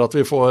 gjør at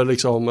vi får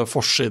liksom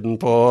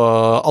forsiden på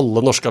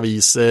alle norske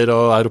aviser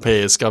og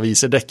europeiske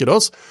aviser dekker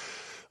oss,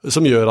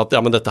 som gjør at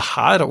ja, men dette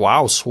her,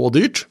 wow, så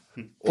dyrt,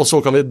 og så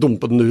kan vi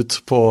dumpe den ut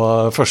på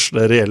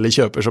første reelle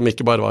kjøper som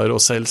ikke bare var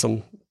oss selv som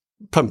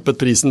pumpet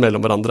prisen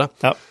mellom hverandre.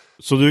 Ja,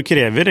 så du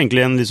krever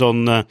egentlig en litt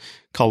sånn,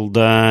 kall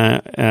det,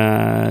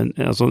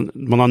 altså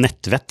man har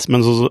nettvett,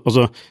 men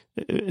altså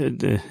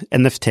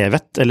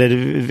NFT-vett, eller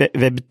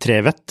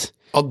Web3-vett.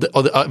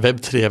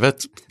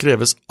 Web3-vett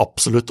kreves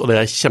absolutt, og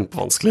det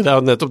kjempevanskelig. Det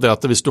jo nettopp det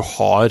at hvis du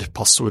har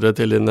passordet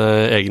til dine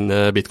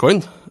egne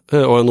bitcoin,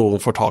 og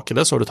noen får tak i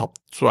det, så har du tapt,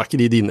 så ikke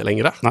de dine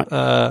lenger.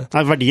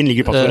 Nei, verdien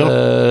ligger i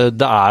passordet.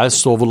 Det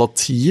så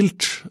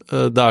volatilt,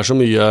 det så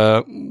mye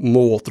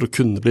måter å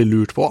kunne bli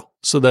lurt på.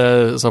 Så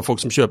folk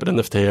som kjøper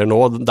NFT-er nå,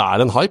 det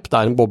en hype,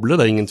 det en boble,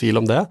 det ingen tvil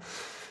om det.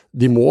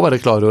 De må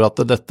være klar over at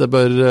dette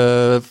bør,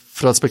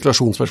 fra et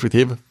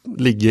spekulasjonsperspektiv,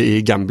 ligge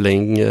i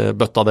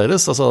gambling-bøtta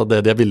deres, altså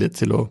det de villige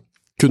til å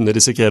kunne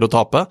risikere å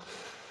tape.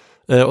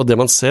 Og det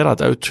man ser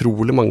at det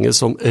utrolig mange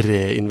som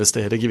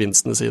reinvesterer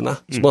gevinstene sine.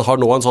 Så man har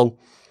nå en sånn,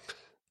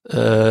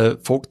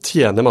 folk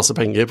tjener masse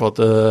penger på at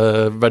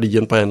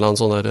verdien på en eller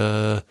annen sånn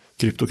der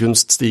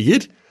kryptokunst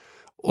stiger,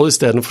 og i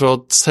stedet for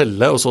å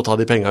selge og så ta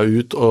de pengene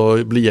ut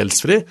og bli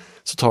gjeldsfri,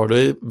 så tar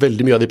du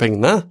veldig mye av de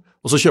pengene,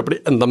 og så kjøper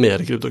de enda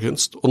mer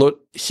kryptokunst. Og når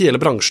hele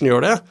bransjen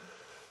gjør det,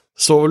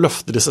 så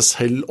løfter de seg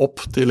selv opp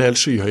til helt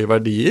skyhøye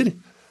verdier,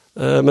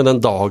 men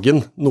den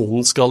dagen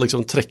noen skal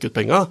liksom trekke ut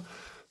pengene,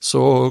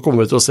 så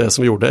kommer vi til å se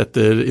som vi gjorde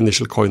etter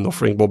Initial Coin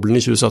Offering-boblen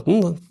i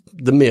 2017.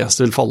 Det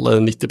meste vil falle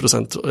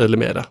 90% eller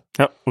mer.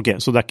 Ja, ok,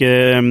 så det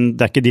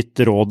ikke ditt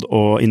råd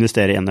å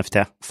investere i NFT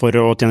for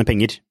å tjene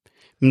penger?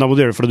 Men da må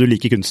du gjøre det fordi du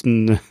liker kunsten.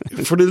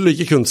 Fordi du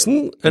liker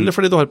kunsten, eller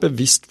fordi du har et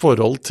bevisst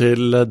forhold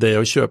til det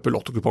å kjøpe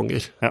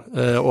lottokuponger. Ja.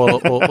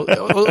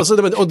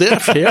 Og det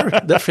fair,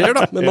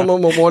 da, men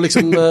man må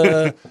liksom... det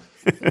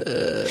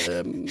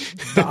en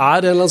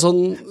eller annen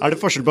sånn...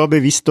 det forskjell på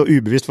bevisst og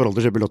ubevisst forhold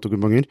til å kjøpe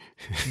lottokuponger?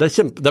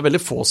 Det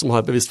veldig få som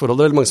har et bevisst forhold,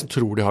 det veldig mange som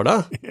tror de har det.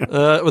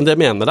 Men det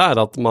jeg mener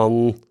at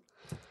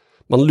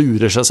man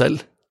lurer seg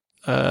selv.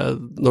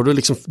 Når du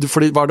liksom,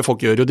 fordi hva det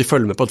folk gjør? Jo, de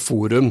følger med på et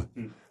forum.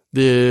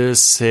 De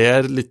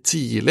ser litt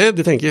tidlig,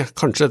 de tenker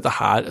kanskje dette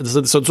her,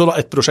 så det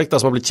et prosjekt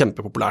som har blitt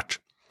kjempepopulært,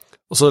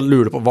 og så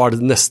lurer de på hva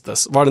det neste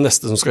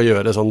som skal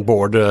gjøre sånn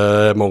Board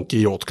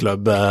Monkey Yacht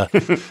Club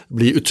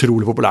bli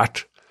utrolig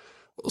populært.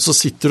 Og så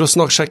sitter du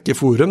og sjekker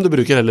forum, du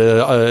bruker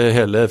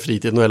hele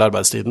fritiden og hele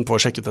arbeidstiden på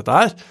å sjekke ut dette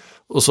her,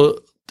 og så,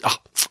 ja,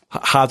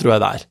 her tror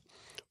jeg det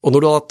Og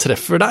når du da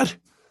treffer der,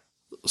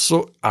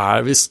 så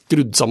vi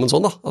skrudd sammen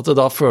sånn da, at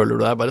da føler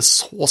du deg bare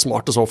så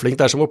smart og så flink.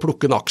 Det som å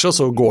plukke en aksje,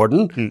 så går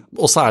den,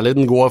 og særlig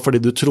den går fordi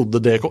du trodde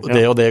det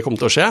og det kom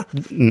til å skje.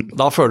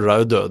 Da føler du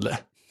deg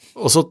udødelig.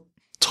 Og så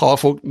tar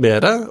folk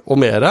mere og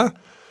mere,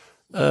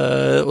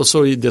 og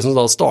så det som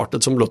da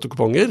startet som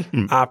lottokuponger,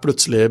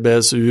 plutselig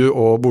BSU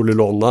og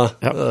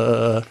boliglånet. Ja.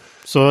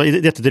 Så i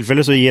dette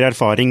tilfellet så gir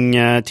erfaring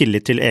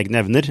tillit til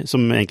egne evner,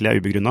 som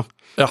egentlig ubegrunnet.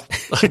 Ja,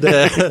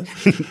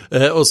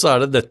 og så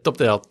det nettopp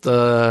det at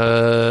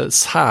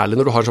særlig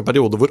når du har en sånn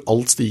periode hvor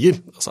alt stiger,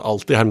 altså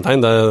alt i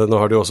hermetegn, nå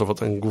har du jo også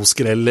fått en god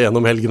skrell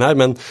gjennom helgen her,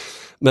 men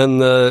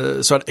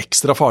så det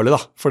ekstra farlig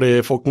da, fordi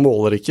folk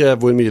måler ikke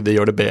hvor mye de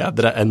gjør det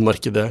bedre enn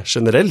markedet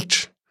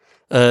generelt.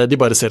 De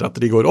bare ser at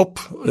de går opp,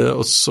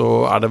 og så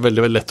det veldig,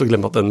 veldig lett å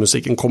glemme at den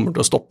musikken kommer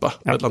til å stoppe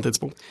på et eller annet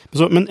tidspunkt.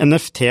 Men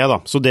NFT da,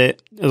 så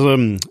altså,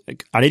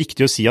 det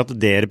riktig å si at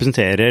det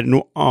representerer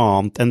noe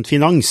annet enn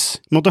finans?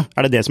 På en måte?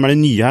 Det det som det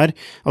nye her?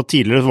 At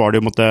tidligere var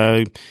det jo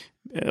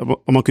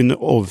om man kunne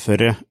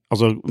overføre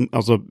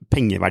altså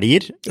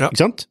pengeverdier,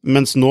 ikke sant?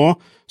 Mens nå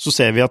så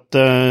ser vi at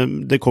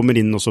det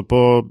kommer inn også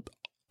på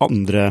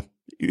andre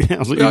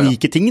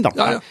unike ting da.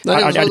 Nei,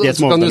 det det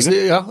som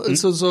overfører?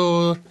 Så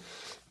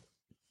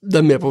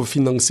det med på å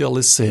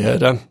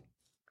finansialisere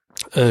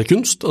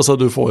kunst, altså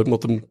du får på en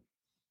måte,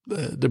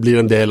 det blir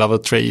en del av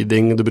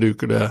trading, du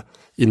bruker det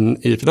inn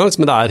i finans,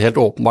 men det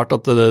helt åpenbart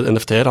at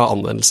NFT-er har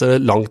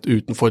anvendelse langt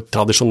utenfor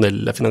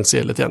tradisjonelle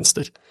finansielle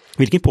tjenester.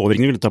 Hvilken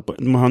påvirkning vil det ta på?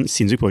 Du må ha en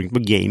sinnssyk påvirkning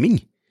på gaming?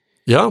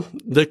 Ja,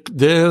 det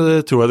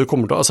tror jeg du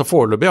kommer til å, altså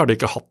foreløpig har de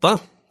ikke hatt det,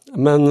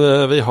 men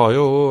vi har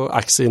jo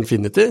Axie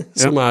Infinity,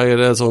 som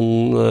et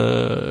sånn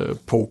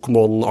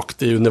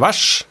Pokémon-aktig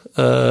univers.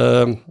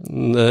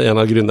 En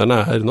av gründerne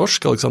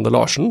norsk, Alexander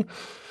Larsen,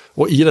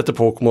 og i dette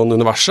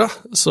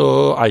Pokémon-universet så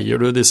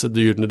eier du disse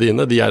dyrene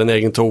dine, de en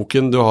egen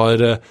token, du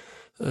har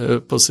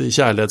på å si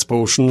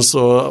kjærlighetspotions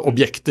og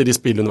objekter i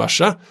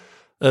spilluniverset,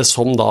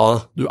 som da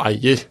du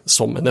eier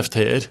som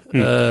NFT-er.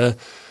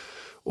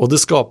 Og det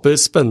skaper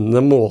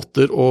spennende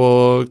måter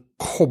å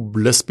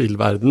koble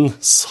spillverden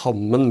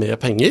sammen med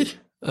penger,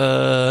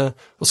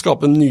 og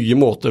skape nye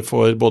måter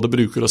for både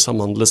bruker å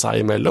samhandle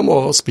seg imellom,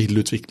 og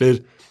spillutvikler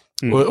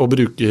og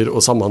bruker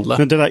å samhandle.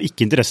 Men det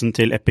ikke interessen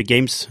til Epic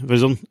Games, for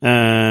sånn.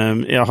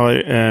 Jeg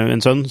har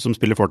en sønn som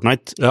spiller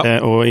Fortnite,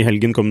 og i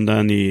helgen kom det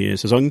en ny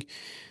sesong,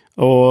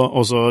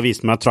 og så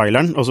viste meg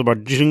traileren, og så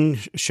bare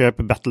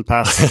kjøp Battle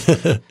Pass.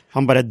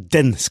 Han bare,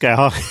 den skal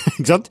jeg ha,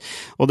 ikke sant?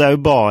 Og det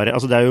jo bare,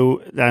 altså det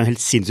en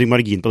helt sinnssyk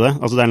margin på det.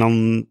 Altså det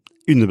en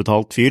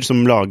underbetalt fyr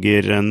som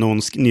lager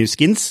noen nye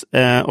skins,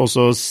 og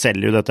så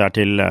selger jo dette her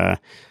til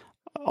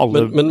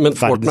alle men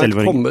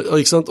Fortnite kommer,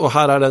 ikke sant? Og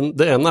her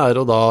det ene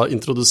å da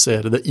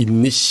introdusere det inn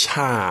i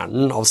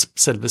kjernen av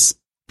selve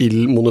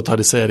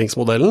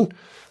spillmonetariseringsmodellen,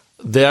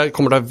 det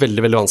kommer til å være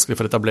veldig, veldig vanskelig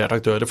for etablerte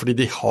aktører, fordi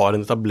de har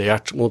en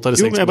etablert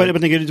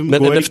monetariseringsmodell.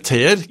 Men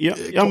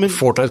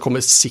NFT-er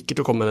kommer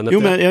sikkert til å komme med NFT.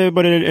 Jo, men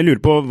jeg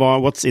lurer på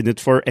what's in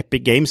it for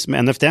Epic Games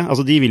med NFT?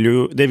 Altså, det vil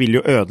jo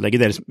ødelegge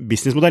deres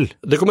businessmodell.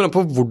 Det kommer an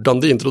på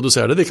hvordan de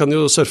introduserer det. De kan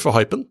jo surfe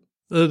hypen.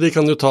 De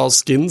kan jo ta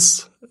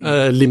skins,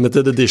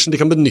 limited edition.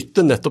 De kan benytte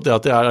nettopp det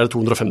at det er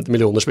 250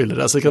 millioner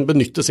spillere. Så de kan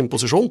benytte sin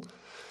posisjon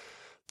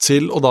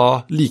til å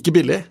da like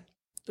billig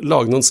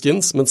lage noen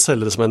skins, men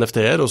selge det som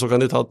NFT-er, og så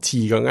kan de ta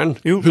 10-gangeren,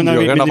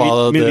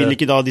 100-gangeren. Men vil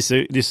ikke da de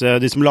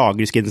som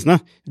lager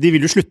skinsene, de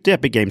vil jo slutte i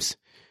Epic Games.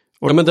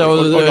 Men det er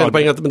jo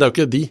poenget, men det er jo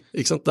ikke de,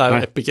 ikke sant? Det er jo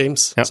Epic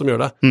Games som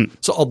gjør det.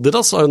 Så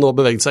Adidas har jo nå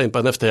beveget seg inn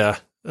på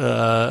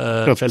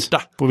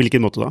NFT-feltet. På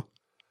hvilken måte da?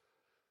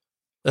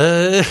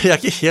 Jeg er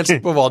ikke helt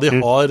sikker på hva de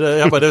har,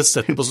 jeg har bare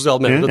sett det på sosiale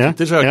medier og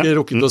Twitter, så jeg har ikke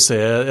rukket å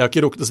se,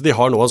 så de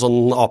har nå en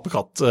sånn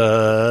apekatt,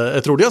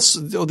 jeg tror de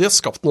har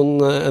skapt noen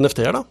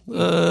NFT-er da,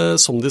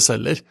 som de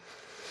selger.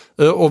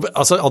 Og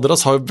altså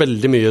Adidas har jo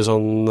veldig mye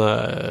sånn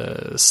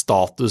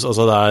status,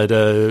 altså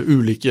det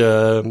ulike,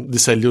 de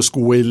selger jo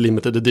sko i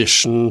limited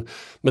edition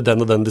med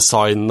den og den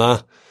designene,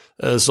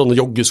 sånne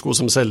joggesko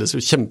som selges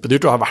jo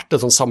kjempedyrt, og har vært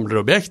et sånn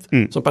samlerobjekt,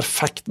 sånn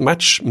perfekt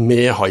match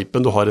med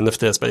hypen du har i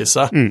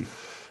NFT-spacet.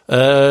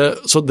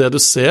 Så det du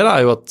ser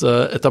er jo at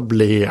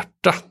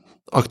etablerte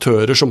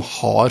aktører som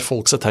har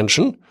folks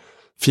attention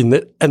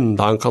finner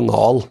enda en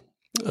kanal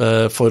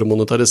for å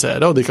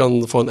monetarisere, og de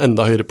kan få en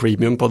enda høyere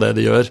premium på det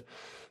de gjør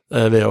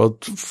ved å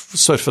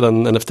surfe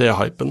den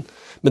NFT-hypen.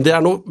 Men det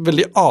er noe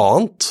veldig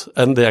annet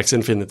enn det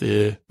Axie Infinity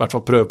i hvert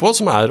fall prøver på,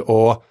 som er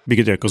å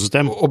bygge et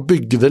økosystem. Og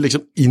bygge det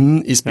liksom inn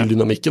i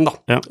spilldynamikken da.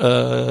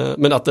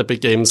 Men at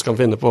Epic Games kan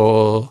finne på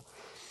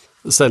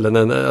selge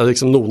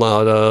liksom noen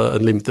har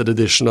en limited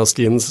edition av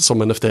skins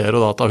som NFT-er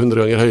og da ta 100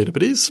 ganger høyere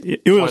pris.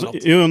 Jo,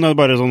 det er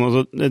bare sånn,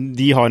 altså,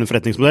 de har en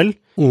forretningsmodell,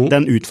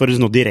 den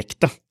utfordres nå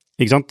direkte,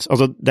 ikke sant?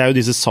 Altså, det er jo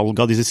disse salg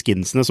av disse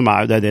skinsene som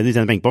det er det de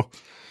tjener penger på.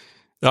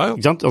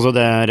 Ikke sant? Altså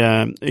det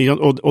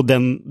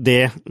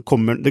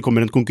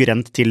kommer en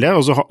konkurrent til det,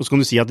 og så kan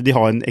du si at de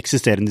har en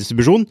eksisterende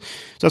distribusjon,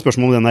 så er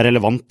spørsmålet om den er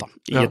relevant da,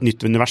 i et nytt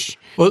univers.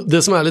 Og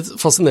det som er litt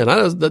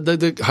fascinerende her,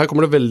 her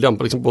kommer det veldig an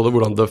på liksom, både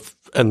hvordan det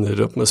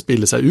ender opp med å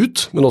spille seg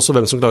ut, men også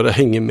hvem som klarer å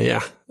henge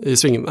med i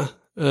svingene.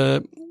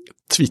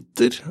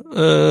 Twitter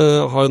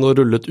har jo nå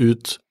rullet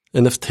ut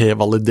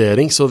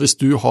NFT-validering, så hvis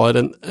du har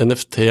en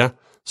NFT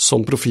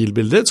som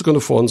profilbilde, så kan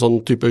du få en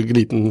sånn type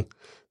liten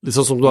litt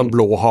sånn som du har en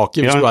blå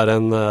hake, hvis du er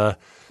en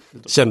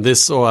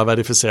kjendis og er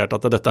verifisert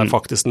at dette er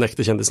faktisk den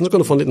ekte kjendisen, så kan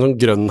du få en liten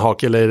grønn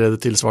hake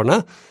eller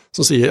tilsvarende,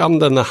 som sier, ja,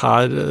 men denne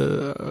her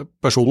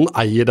personen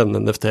eier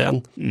denne NFT-en.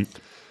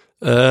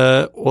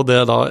 Og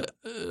det da,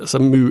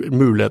 altså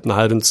mulighetene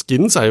her rundt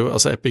skins er jo,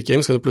 altså Epic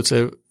Games kan jo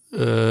plutselig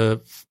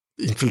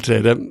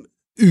infiltrere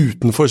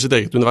utenfor sitt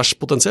eget univers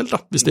potensielt, da,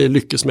 hvis de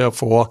lykkes med å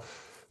få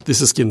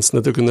disse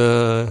skinsene til å kunne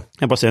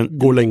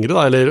gå lengre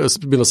da, eller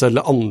begynne å selge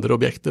andre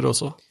objekter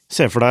også.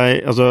 Se for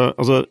deg,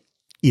 altså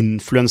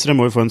influensere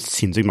må jo få en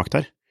sinnssyk makt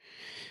her.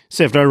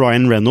 Se for deg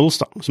Ryan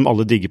Reynolds da, som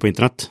alle digger på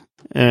internett,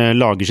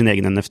 lager sin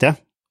egen NFT.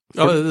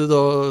 Ja,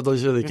 da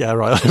kjenner ikke jeg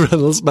Ryan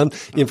Reynolds, men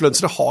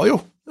influensere har jo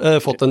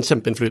fått en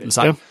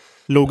kjempeinnflytelse her. Ja.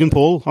 Logan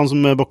Paul, han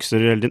som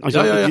bokser hele tiden.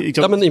 Ja,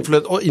 men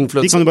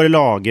influencer... De kan jo bare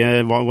lage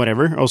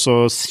whatever, og så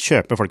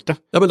kjøpe folk det.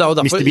 Ja, men det er jo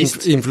derfor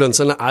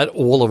influenserne er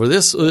all over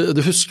this.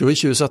 Du husker jo i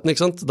 2017,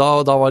 ikke sant? Da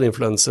var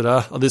influensere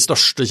av de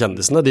største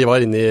kjendisene, de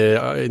var inne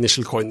i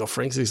initial coin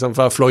offerings, ikke sant?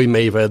 For Floyd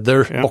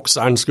Mayweather,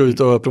 bokseren skulle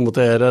ut og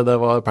promotere, det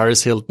var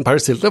Paris Hilton.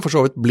 Paris Hilton er for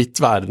så vidt blitt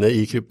værende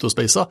i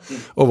kryptospacet,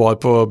 og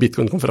var på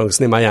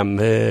Bitcoin-konferansen i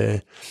Miami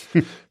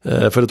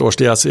for et års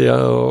tid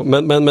siden.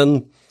 Men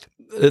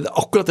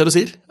akkurat det du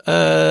sier,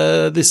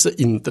 disse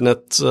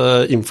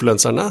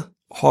internett-influenserne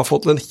har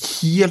fått en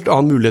helt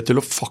annen mulighet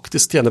til å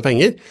faktisk tjene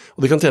penger,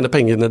 og de kan tjene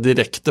pengene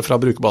direkte fra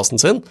brukerbasen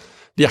sin.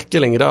 De er ikke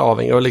lenger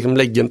avhengig av å liksom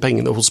legge inn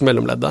pengene hos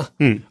mellomleddet.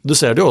 Du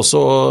ser det jo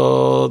også,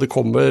 det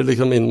kommer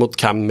liksom inn mot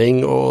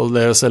camming, og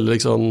det å selge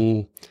liksom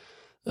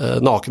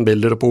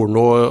nakenbilder og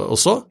porno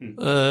også,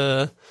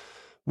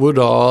 hvor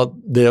da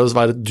det å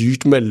være et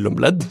dyrt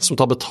mellomledd som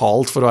tar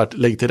betalt for å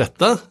legge til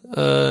rette,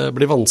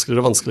 blir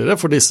vanskeligere og vanskeligere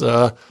for disse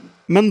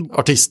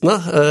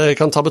artistene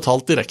kan ta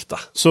betalt direkte.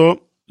 Så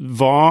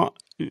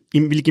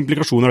hvilke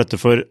implikasjoner er dette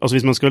for, altså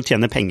hvis man skal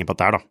tjene penger på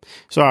dette her da,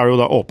 så er det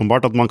jo da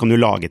åpenbart at man kan jo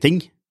lage ting,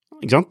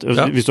 ikke sant?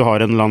 Ja. Hvis du har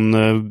en eller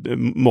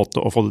annen måte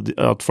å få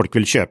at folk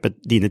vil kjøpe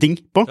dine ting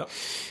på. Ja.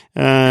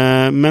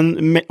 Men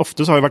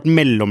ofte så har det vært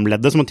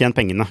mellomleddet som har tjent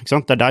pengene, ikke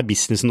sant? Det er der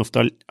businessen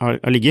ofte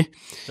har ligget.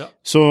 Ja.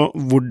 Så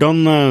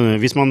hvordan,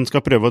 hvis man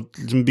skal prøve å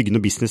liksom, bygge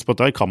noe business på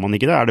dette, kan man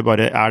ikke det? Er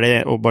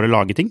det å bare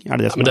lage ting? Er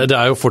det det som men det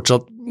er jo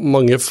fortsatt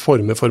mange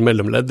former for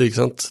mellomledd, ikke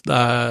sant?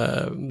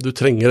 Du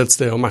trenger et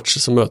sted å matche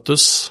som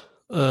møtes.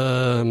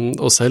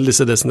 Og selv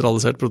disse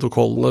desentraliserte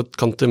protokollene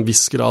kan til en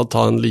viss grad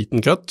ta en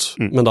liten cut,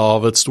 men da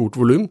av et stort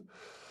volum.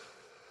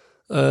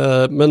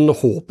 Men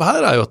håpet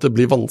her er jo at det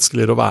blir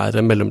vanskeligere å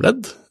være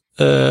mellomledd,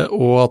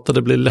 og at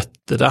det blir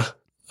lettere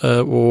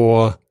å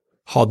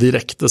ha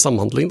direkte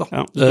samhandling. Da.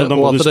 Ja,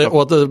 og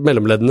at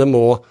mellomleddene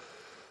må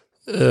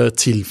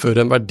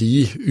tilføre en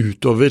verdi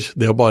utover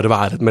det å bare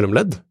være et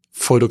mellomledd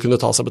for å kunne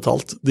ta seg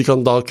betalt. De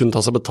kan da kunne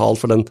ta seg betalt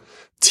for den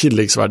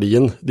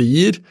tilleggsverdien de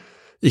gir,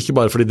 ikke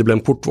bare fordi de ble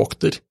en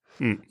portvokter.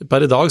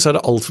 Per i dag så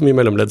det alt for mye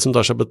mellomledd som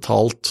tar seg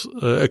betalt,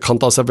 kan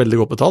ta seg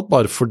veldig godt betalt,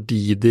 bare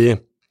fordi de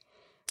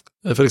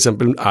for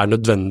eksempel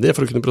nødvendige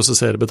for å kunne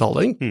prosessere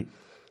betaling.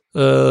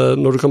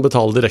 Når du kan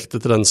betale direkte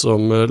til den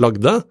som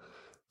lagde,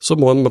 så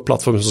må en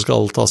plattform som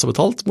skal ta seg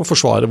betalt, må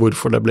forsvare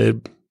hvorfor det blir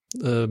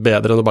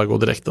bedre enn å bare gå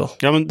direkte.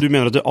 Da. Ja, men du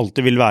mener at det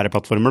alltid vil være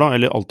plattformer da,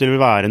 eller alltid vil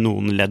være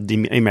noen ledd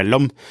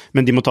imellom,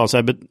 men de må ta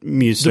seg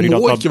mye større grad.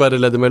 Det må ikke være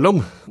ledd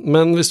imellom,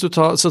 men hvis du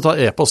tar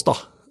e-post da,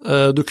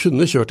 du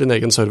kunne kjørt din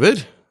egen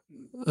server,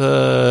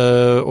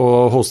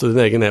 og hoste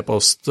din egen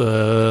e-post,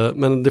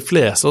 men de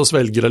fleste av oss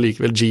velger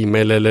allikevel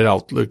Gmail eller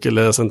Outlook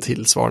eller en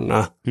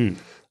tilsvarende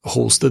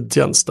hosted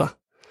tjeneste.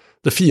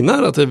 Det fine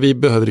at vi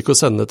behøver ikke å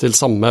sende til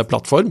samme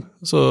plattform,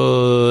 så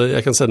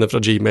jeg kan sende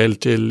fra Gmail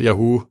til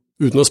Yahoo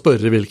uten å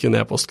spørre hvilken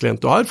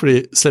e-postklient du har,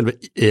 fordi selve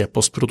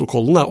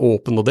e-postprotokollen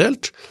åpen og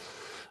delt,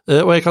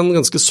 og jeg kan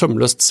ganske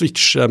sømløst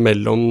switche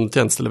mellom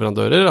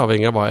tjenesteleverandører,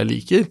 avhengig av hva jeg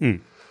liker.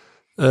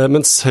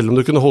 Men selv om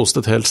du kunne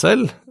hostet helt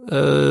selv,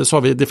 så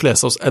har vi de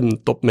fleste av oss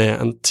endt opp med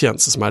en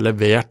tjeneste som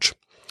levert.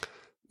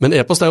 Men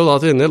e-post jo da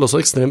til gjengjeld også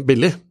ekstremt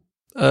billig.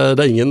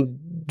 Det ingen,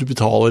 du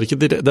betaler ikke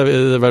direkte, det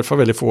i hvert fall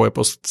veldig få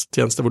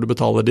e-posttjenester hvor du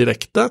betaler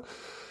direkte,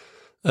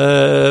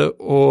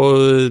 og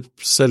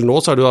selv nå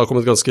så det jo da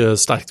kommet ganske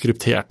sterkt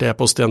krypterte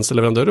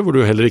e-posttjenesteleverandører, hvor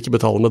du heller ikke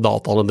betaler med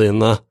dataene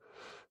dine,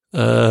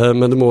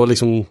 men du må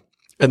liksom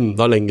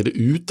enda lengre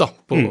ut da,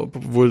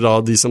 hvor da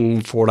de som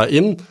får deg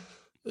inn,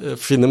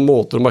 finne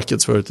måter å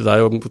markedsføre til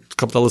deg og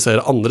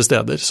kapitalisere andre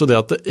steder. Så det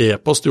at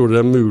e-post gjorde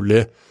det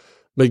mulig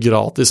med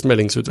gratis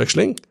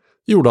meldingsutveksling,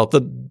 gjorde at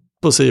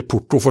det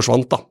porto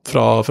forsvant da,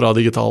 fra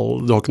digital,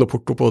 du har ikke noe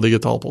porto på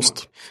digital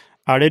post.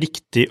 Det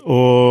riktig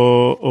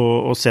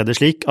å se det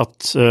slik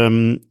at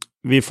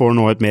vi får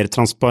nå en mer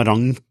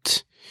transparent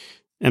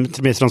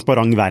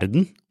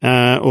verden,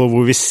 og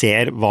hvor vi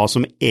ser hva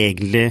som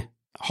egentlig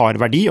har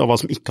verdi, og hva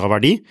som ikke har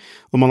verdi,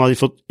 og man har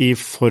fått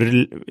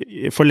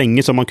for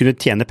lenge så man kunne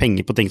tjene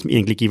penger på ting som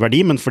egentlig ikke gir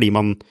verdi, men fordi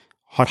man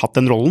har hatt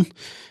den rollen,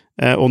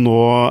 og nå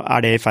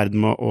det i ferd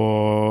med å,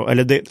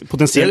 eller det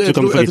potensielt jeg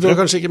tror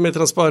kanskje ikke mer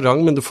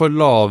transparent, men du får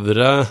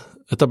lavere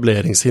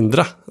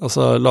etableringshindre,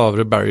 altså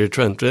lavere barrier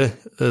to entry,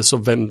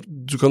 så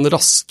du kan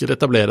raskere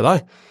etablere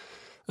deg,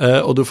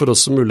 og du får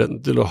også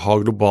muligheten til å ha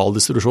global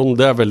distribusjon.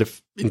 Det veldig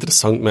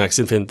interessant med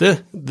Axie Infinity,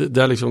 det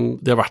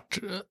har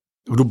vært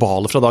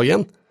globale fra dag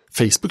 1.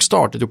 Facebook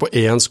startet jo på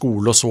en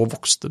skole, og så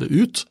vokste det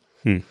ut.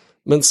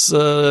 Mens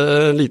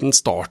en liten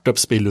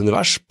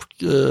startup-spillunivers,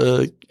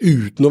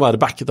 uten å være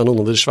backet av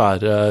noen av de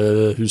svære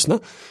husene,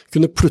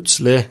 kunne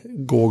plutselig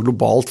gå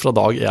globalt fra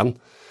dag 1.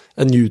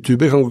 En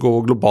YouTuber kan gå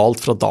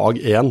globalt fra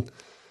dag 1.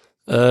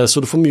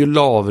 Så du får mye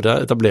lavere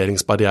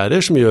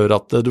etableringsbarrierer, som gjør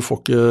at du får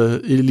ikke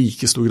i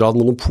like stor grad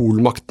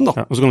monopolmakten. Da.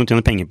 Ja, og så kan du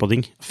tjene penger på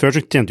ting. Før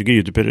så tjente du ikke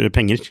YouTuber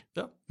penger,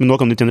 men nå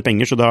kan du tjene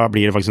penger, så da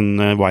blir det faktisk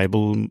en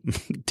viable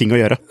ting å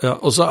gjøre. Ja,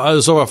 og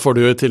så får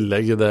du jo i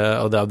tillegg det,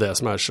 og det det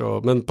som så...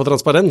 Men på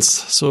transparens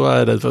så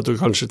jeg redd for at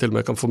du kanskje til og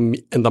med kan få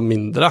enda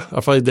mindre, i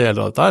hvert fall i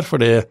deler av dette her,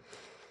 fordi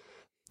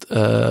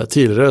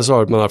tidligere så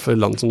har man i hvert fall i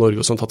land som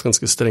Norge som tatt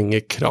ganske strenge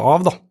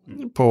krav da,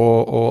 på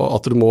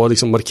at du må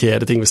liksom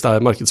markere ting hvis det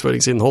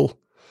markedsføringsinnhold.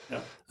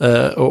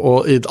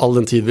 Og i all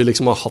den tid vi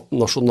liksom har hatt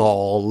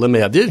nasjonale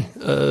medier,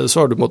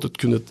 så har du måttet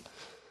kunnet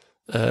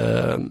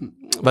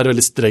være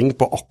veldig streng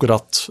på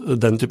akkurat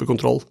den type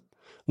kontroll.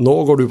 Nå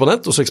går du på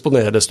nett, og så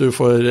eksponeres du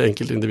for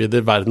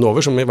enkeltindivider verden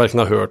over som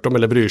hverken har hørt om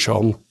eller bryr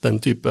seg om den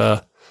type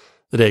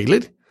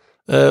regler.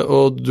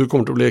 Og du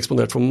kommer til å bli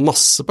eksponert for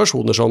masse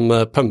personer som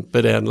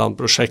pumper en eller annen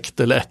prosjekt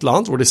eller et eller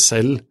annet, hvor de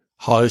selv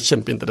har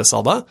kjempeinteresse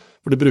av det,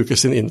 hvor de bruker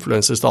sin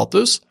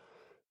influencerstatus,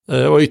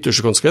 og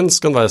ytterste konsekvens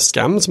kan være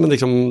scams, men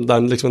liksom, det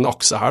liksom en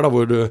akse her da,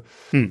 hvor du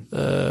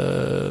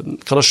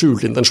kan ha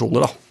skjulte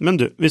intensjoner. Da. Men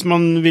du, hvis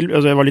man vil,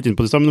 altså jeg var litt inne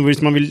på det, men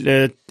hvis man vil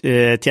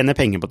tjene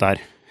penger på det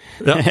her,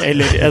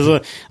 eller,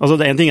 altså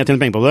det en ting å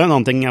tjene penger på det, en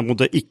annen ting på en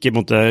måte, ikke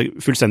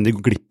fullstendig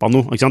glipp av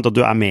noe, ikke sant? At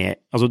du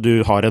med, altså du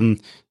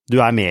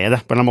med i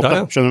det på en eller annen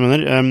måte, skjønner du hva jeg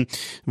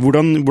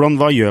mener?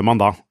 Hva gjør man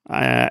da?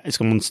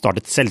 Skal man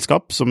starte et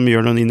selskap som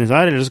gjør noe inn i det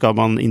her, eller skal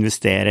man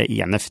investere i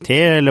NFT,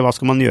 eller hva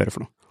skal man gjøre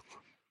for noe?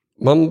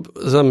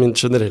 Min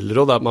generelle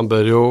råd at man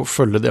bør jo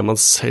følge det man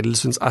selv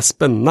synes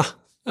spennende.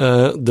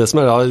 Det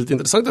som litt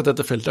interessant at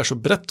dette feltet så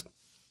bredt,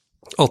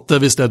 at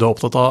hvis det du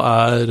opptatt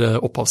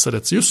av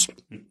opphavsrettsjus,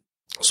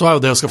 så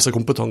jo det å skaffe seg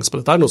kompetanse på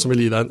dette noe som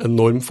vil gi deg en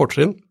enorm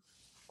fortrinn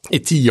i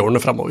 10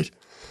 årene fremover.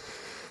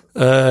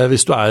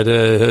 Hvis du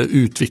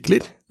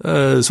utvikler,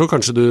 så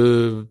kanskje du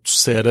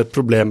ser et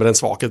problem eller en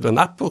svakhet ved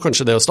en app, og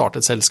kanskje det å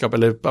starte et selskap,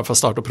 eller i hvert fall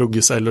starte å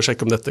progge selv og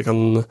sjekke om dette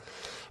kan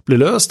bli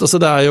løst. Altså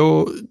det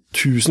jo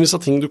tusenvis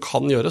av ting du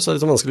kan gjøre, så det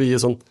litt vanskelig å gi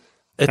sånn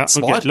et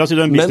svar. La oss si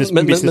du en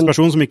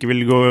businessperson som ikke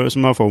vil gå,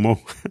 som har FOMO.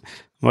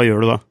 Hva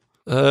gjør du da?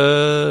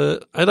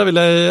 Nei, da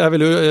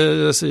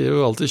jeg sier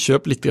jo alltid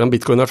kjøp litt grann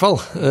bitcoin i hvert fall,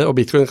 og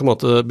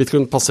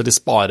bitcoin passer til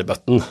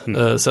sparebøtten,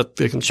 så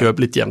jeg kan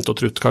kjøpe litt jevnt og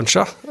trutt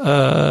kanskje,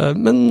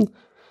 men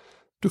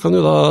du kan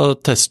jo da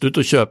teste ut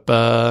og kjøpe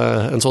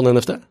en sånn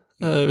NFT,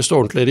 hvis du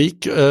er ordentlig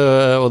rik,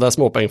 og det er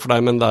småpenger for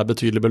deg, men det er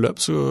betydelig beløp.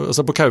 Så,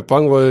 altså på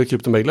Kaupang, hvor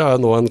kryptomegler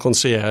har nå en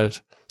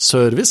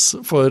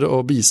concierge-service for å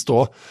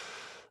bistå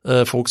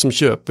folk som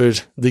kjøper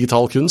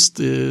digital kunst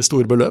i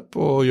store beløp,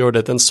 og gjør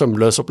det til en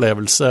sømløs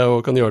opplevelse, og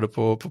kan gjøre det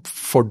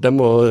for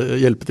dem, og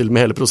hjelpe til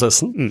med hele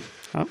prosessen.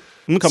 Ja.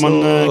 Men kan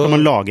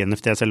man lage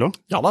NFT selv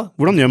også? Ja da.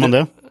 Hvordan gjør man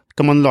det?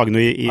 Kan man lage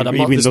noe i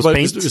Windows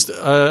Paint?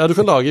 Du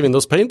kan lage i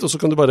Windows Paint, og så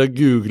kan du bare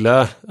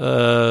google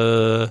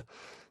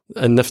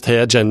NFT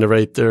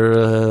Generator,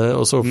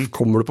 og så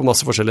kommer du på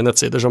masse forskjellige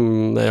nettsider som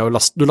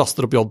du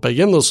laster opp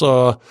JPEG-en, og så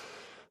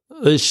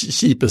det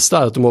kjipeste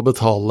er at du må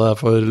betale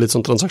for litt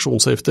sånn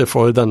transaksjonsavgifter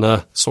for denne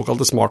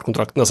såkalte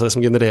smart-kontrakten, altså det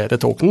som genererer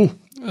tokenen,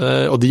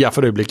 og de er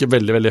for øyeblikket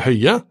veldig, veldig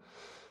høye,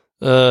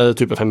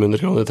 type 500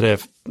 kroner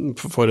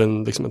for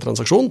en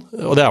transaksjon,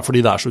 og det er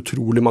fordi det er så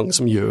utrolig mange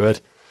som gjør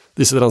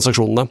disse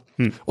transaksjonene.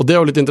 Og det er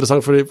jo litt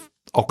interessant, fordi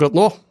akkurat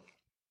nå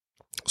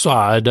så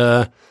er det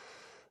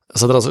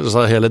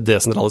altså hele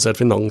desentralisert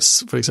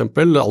finans, for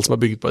eksempel, alt som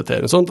er bygget på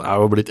Ethereum og sånt, er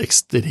jo blitt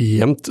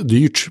ekstremt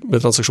dyrt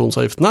med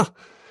transaksjonsavgiftene,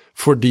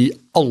 fordi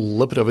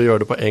alle prøver å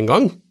gjøre det på en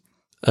gang,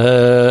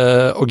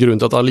 og grunnen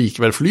til at det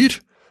likevel flyr,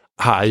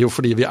 er jo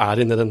fordi vi er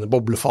inne i denne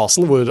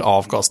boblefasen, hvor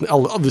avkastning,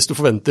 hvis du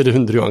forventer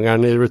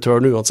 100-gangeren i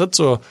return uansett,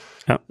 så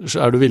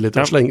er du villig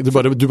til å slenge, du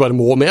bare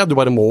må med, du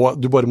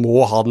bare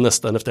må ha den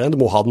neste NFT-en, du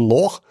må ha den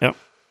nå. Ja.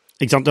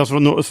 Ikke sant?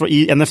 For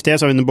I NFT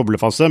så er vi i en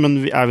boblefase, men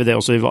er vi det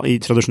også i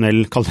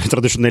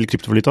tradisjonell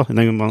kryptovaluta,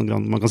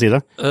 man kan si det?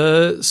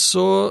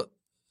 Så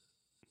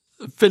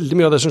veldig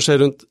mye av det som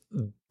skjer rundt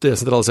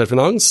desentralisert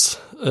finans,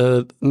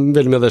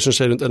 veldig mye av det som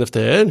skjer rundt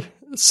NFT-er,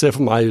 ser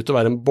for meg ut til å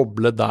være en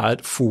boble der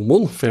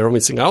FOMOen, Fear of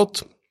Missing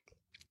Out,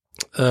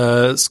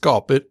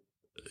 skaper,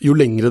 jo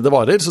lengre det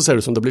varer, så ser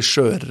det ut som det blir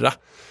skjørere.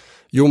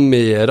 Jo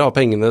mer av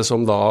pengene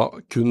som da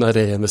kun er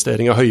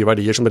reinvestering av høye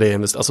verdier,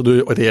 altså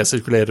du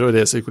resirkulerer,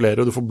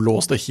 og du får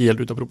blåst det helt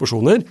ut av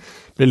proporsjoner.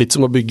 Det blir litt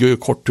som å bygge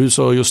korthus,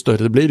 og jo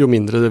større det blir, jo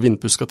mindre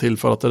vindpust skal til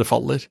for at det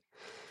faller.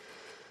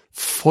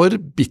 For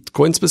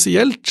Bitcoin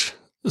spesielt,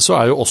 så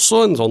er jo også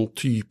en sånn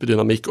type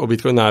dynamikk, og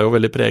Bitcoin er jo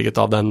veldig preget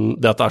av det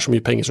at det er så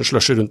mye penger som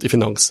sløsjer rundt i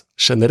finans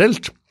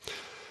generelt.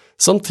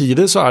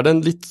 Samtidig så er det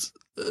en litt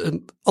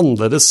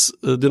annerledes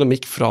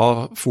dynamikk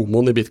fra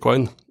FOMOen i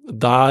Bitcoin,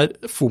 der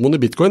FOMOen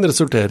i Bitcoin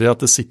resulterer i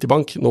at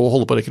Citibank nå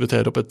holder på å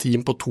rekruttere opp et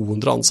team på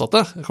 200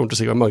 ansatte. Det kommer til å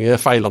sikkert mange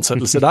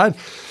feilansettelser der,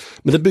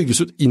 men det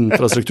bygges ut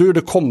infrastruktur,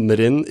 det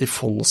kommer inn i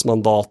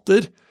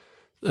fondsmandater.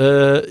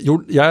 Jo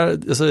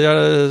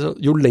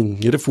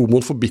lengre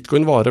FOMOen for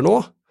Bitcoin varer nå,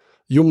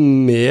 jo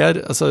mer,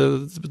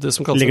 det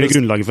som kalles legger det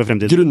grunnlaget for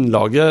fremtiden.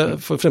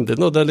 Grunnlaget for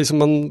fremtiden, og det er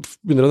man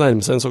begynner å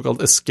nærme seg en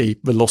såkalt escape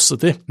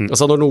velocity.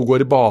 Altså når noe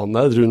går i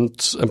bane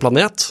rundt en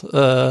planet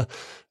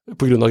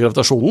på grunn av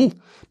gravitasjonen,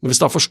 men hvis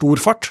det har for stor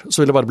fart,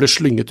 så vil det bare bli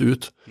slynget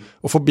ut.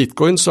 Og for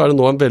Bitcoin så er det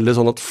nå en veldig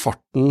sånn at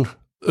farten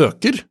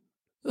øker,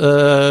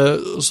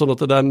 sånn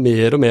at det er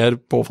mer og mer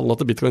påfallende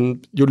at Bitcoin,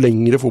 jo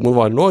lengre FOMOen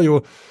varer nå,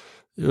 jo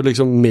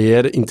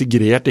mer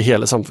integrert i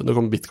hele samfunnet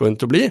kommer Bitcoin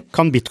til å bli.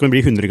 Kan Bitcoin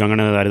bli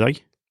 100-gangerne det der i dag?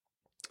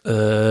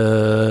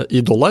 I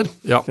dollar,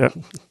 ja.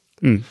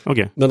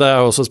 Okay. Men det er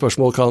også et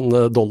spørsmål, kan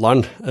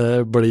dollaren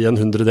bli en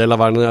 100-del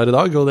av verden her i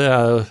dag, og det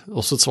er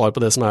også et svar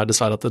på det som er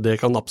dessverre at det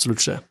kan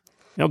absolutt skje.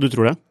 Ja, du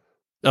tror det?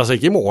 Altså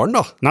ikke i morgen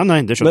da. Nei,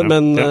 det skjønner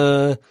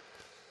jeg.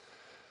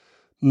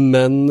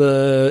 Men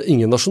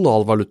ingen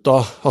nasjonalvaluta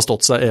har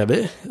stått seg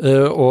evig,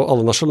 og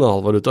alle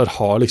nasjonalvalutaer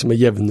har med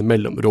jevne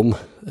mellomrom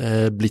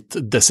blitt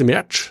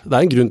desimert. Det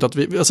er en grunn til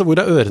at hvor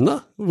er ørene?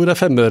 Hvor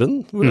er 5-øren?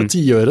 Hvor er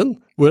 10-øren?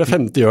 Hvor er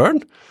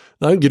 50-øren?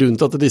 Det er en grunn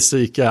til at disse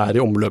ikke er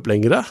i omløp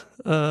lenger.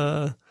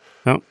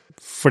 Ja,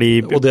 fordi...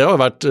 Og det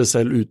har vært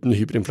selv uten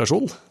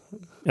hyperinflasjon.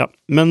 Ja,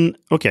 men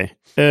ok.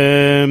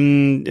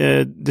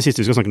 Det siste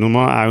vi skal snakke om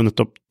er jo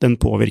nettopp den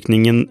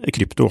påvirkningen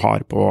krypto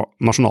har på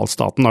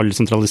nasjonalstaten, eller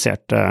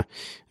sentraliserte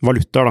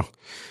valutaer da.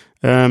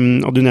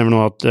 Og du nevner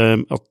nå at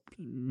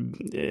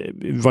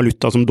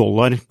valuta som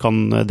dollar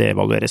kan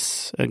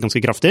devalueres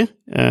ganske kraftig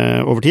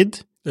over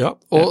tid. Ja,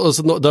 og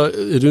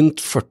rundt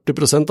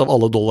 40% av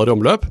alle dollar i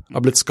omløp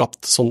har blitt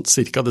skapt sånn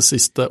cirka det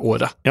siste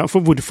året. Ja,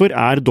 for hvorfor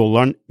er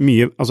dollaren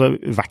mye,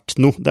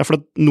 verdt noe? Det er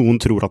fordi noen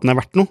tror at den er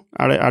verdt noe.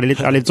 Er det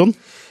litt sånn?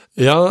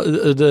 Ja,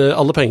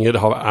 alle penger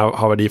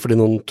har verdi fordi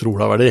noen tror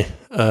det har verdi.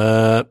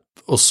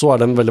 Og så er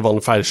det en veldig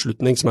vanlig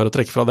feilslutning som er å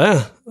trekke fra det.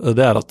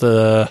 Det er at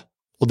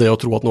og det å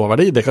tro at noe har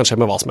verdi, det kan skje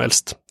med hva som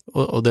helst.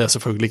 Og det er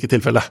selvfølgelig ikke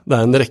tilfellet. Det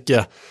er en rekke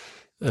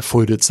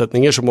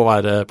forutsetninger som må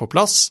være på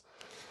plass.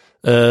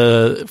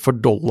 For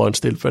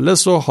dollarens tilfelle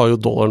så har jo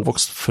dollaren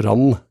vokst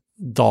fram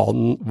da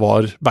den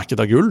var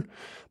backet av gull,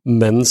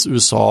 mens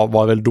USA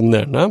var veldig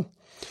dominerende.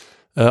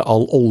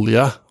 All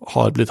olje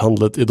har blitt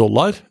handlet i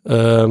dollar.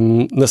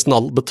 Nesten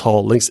all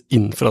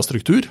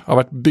betalingsinfrastruktur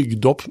har vært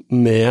bygd opp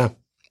med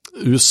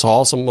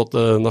USA som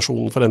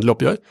nasjonen for endelig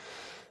oppgjør.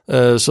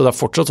 Så det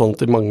fortsatt sånn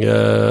at i mange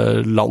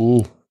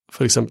land,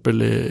 for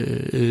eksempel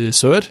i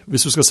sør,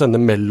 hvis du skal sende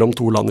mellom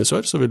to land i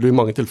sør, så vil du i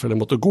mange tilfeller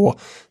måtte gå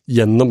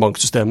gjennom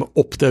banksystemet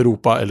opp til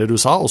Europa eller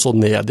USA, og så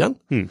ned igjen.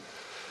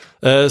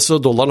 Så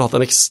dollaren har hatt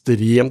en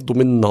ekstremt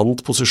dominant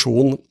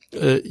posisjon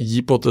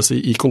i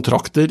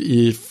kontrakter,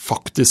 i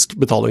faktisk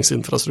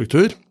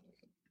betalingsinfrastruktur,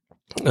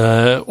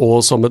 og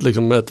som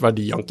et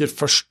verdianker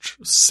først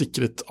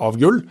sikret av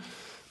gull,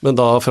 men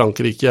da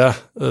Frankrike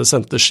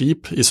sendte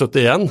skip i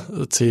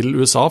 71 til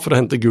USA for å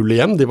hente gull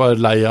hjem, de var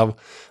lei av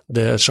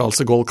det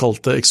Charles de Gaulle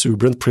kalte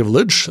exuberant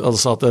privilege,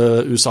 altså at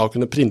USA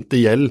kunne printe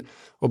gjeld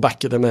og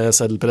backe det med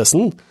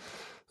seddelpressen.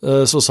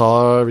 Så sa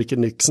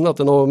Richard Nixon at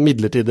det nå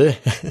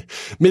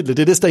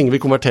midlertidig stenger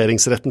vi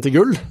konverteringsretten til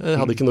gull. Jeg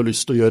hadde ikke noe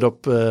lyst til å gjøre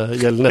opp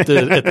gjelden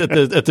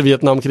etter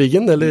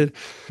Vietnamkrigen,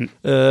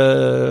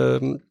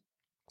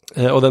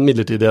 og den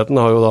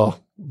midlertidigheten har jo da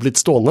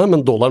blitt stående,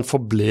 men dollaren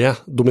forble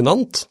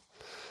dominant,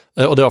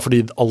 og det var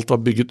fordi alt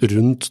var bygget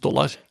rundt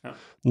dollar.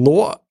 Nå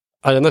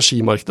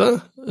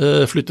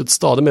energimarkedet flyttet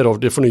stadig mer over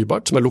til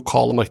fornybart, som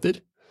lokale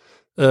markeder.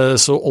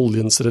 Så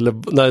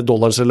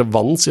dollarens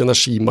relevans i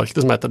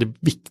energimarkedet, som et av de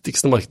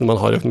viktigste markedene man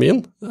har i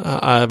økonomien,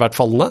 vært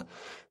fallende.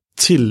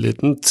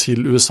 Tilliten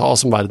til USA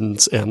som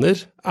verdensener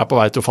på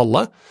vei til å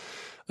falle,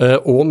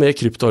 og med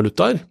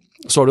kryptovalutaer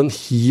så har du en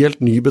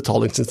helt ny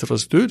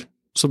betalingsinfrastruktur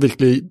som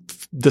virkelig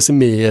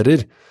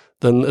desimerer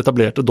den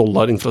etablerte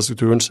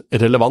dollarinfrastrukturens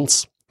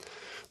relevans.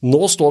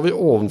 Nå står vi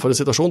overfor en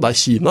situasjon der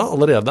Kina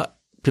allerede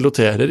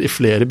piloterer i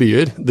flere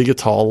byer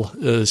digital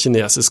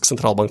kinesisk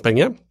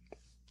sentralbankpenge.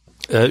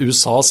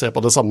 USA ser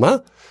på det samme,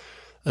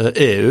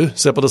 EU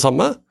ser på det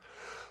samme,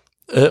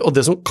 og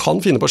det som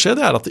kan finne på å skje,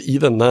 det at i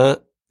denne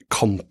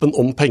kampen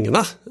om pengene,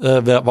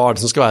 hva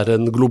det som skal være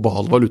den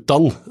globale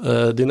valutaen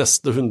de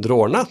neste 100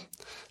 årene,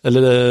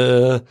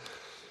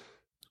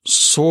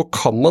 så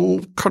kan man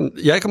kan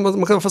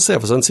se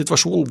for seg en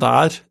situasjon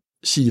der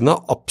Kina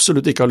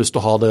absolutt ikke har lyst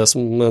til å ha det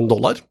som en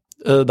dollar,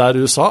 der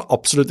USA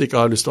absolutt ikke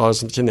har lyst til å ha det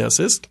som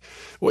kinesisk,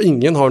 og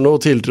ingen har noe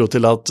tiltro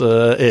til at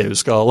EU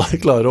skal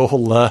klare å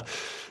holde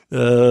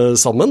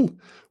sammen,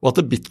 og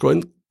at bitcoin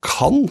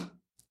kan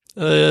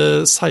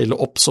seile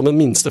opp som en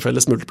minste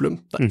felles multiplum.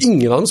 Det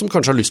ingen av dem som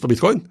kanskje har lyst på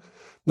bitcoin,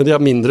 men de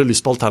har mindre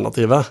lyst på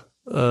alternativet,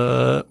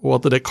 og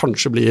at det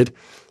kanskje blir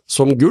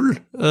som gull,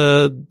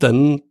 den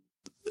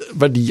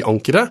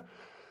verdiankeret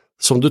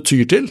som du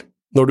tyr til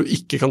når du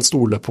ikke kan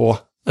stole på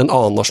en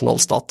annen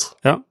nasjonalstat.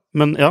 Ja,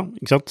 men ja,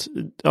 ikke sant?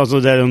 Altså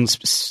det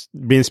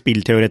blir en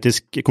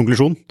spillteoretisk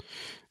konklusjon.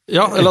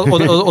 Ja,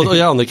 og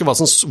jeg aner ikke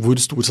hvor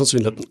stor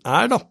sannsynligheten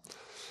da.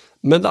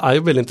 Men det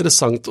jo veldig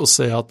interessant å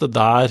se at det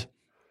der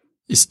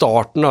i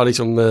starten av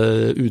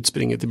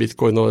utspringet til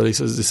bitcoin og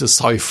disse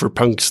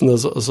cypherpunksene,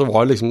 så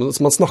var det så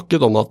man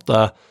snakket om at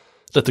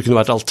dette kunne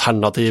vært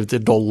alternativ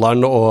til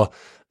dollaren, og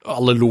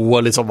alle lo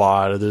av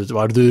hva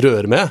det du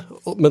rører med?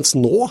 Mens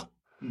nå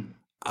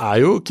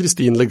jo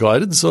Christine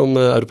Lagarde som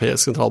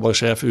europeisk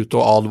sentralbanksjef ute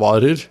og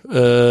advarer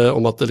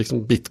om at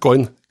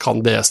bitcoin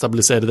kan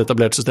destabilisere det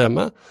etablerte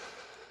systemet.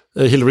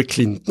 Hillary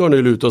Clinton var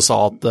nylig ute og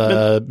sa at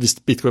hvis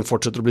bitcoin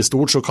fortsetter å bli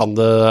stort, så kan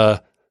det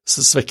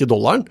svekke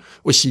dollaren.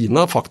 Og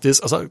Kina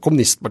faktisk,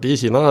 kommunistpartiet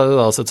i Kina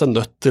har sett seg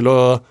nødt til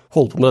å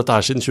holde på med dette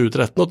her siden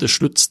 2013, og til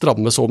slutt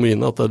stramme så mye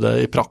inn at det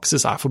i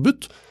praksis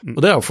forbudt. Og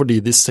det jo fordi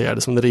de ser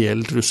det som en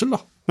reell trussel, da.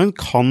 Men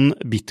kan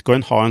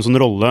bitcoin ha en sånn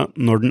rolle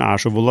når den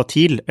så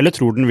volatil, eller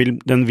tror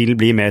den vil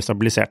bli mer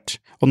stabilisert?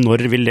 Og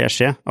når vil det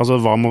skje? Altså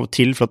hva må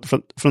til, for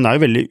den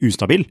jo veldig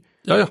ustabil.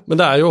 Ja, men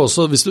det jo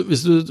også, hvis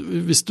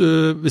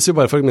vi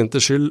bare for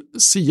argumentets skyld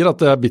sier at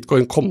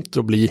bitcoin kommer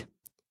til å bli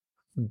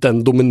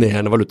den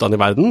dominerende valutaen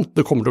i verden,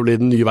 det kommer til å bli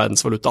den nye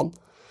verdensvalutaen.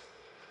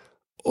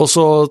 Og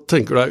så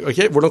tenker du, ok,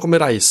 hvordan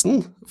kommer reisen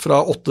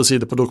fra 8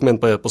 sider på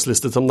dokument på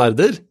e-postliste som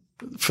nerder,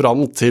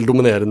 fram til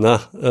dominerende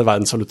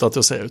verdensvaluta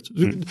til å se ut?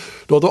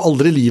 Du hadde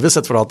aldri i livet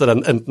sett for deg at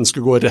den enten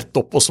skulle gå rett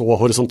opp og så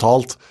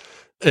horisontalt,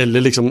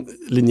 eller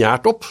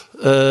lineært opp.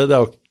 Det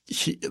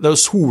jo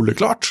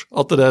soleklart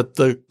at det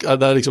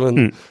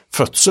en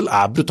fødsel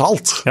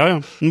brutalt. Ja.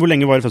 Men hvor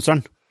lenge var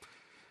fødselen?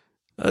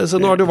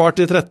 Så nå har det jo vart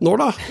i 13 år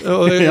da,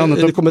 og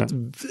det kommet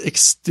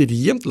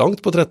ekstremt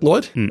langt på 13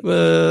 år.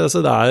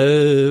 Så det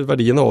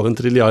verdien over $1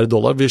 trilliard.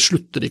 Vi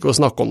slutter ikke å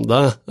snakke om det.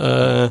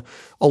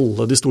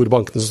 Alle de store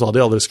bankene som sa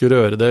de aldri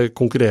skulle røre det,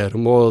 konkurrere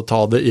om å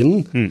ta det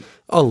inn.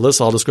 Alle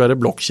sa det skulle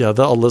være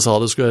blokkjede, alle sa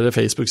det skulle være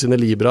Facebook sine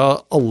Libra,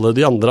 alle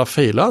de andre har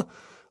feilet.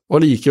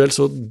 Og likevel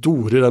så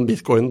dorer den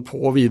bitcoinen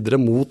på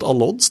videre mot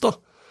alle odds da.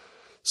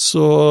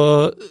 Så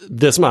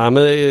det som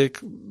med,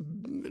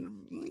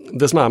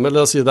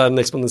 la oss si det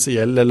en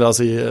eksponentiell, eller la oss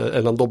si en eller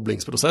annen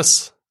doblingsprosess,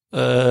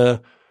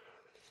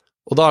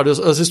 og da det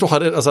jo, hvis du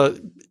har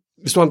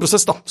en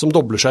prosess da, som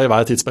dobler seg i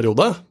hver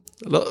tidsperiode,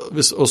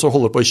 og så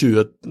holder på i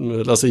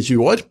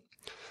 20 år,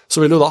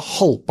 så vil jo da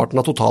halvparten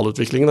av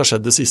totalutviklingen ha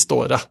skjedd det siste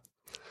året.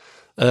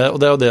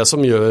 Og det jo det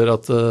som gjør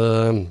at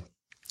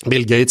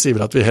Bill Gates sier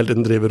at vi hele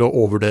tiden driver og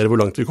overvurderer hvor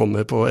langt vi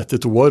kommer på 1 til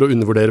 2 år, og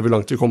undervurderer hvor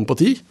langt vi kommer på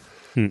 10.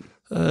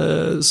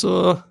 Så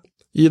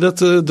gi det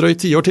et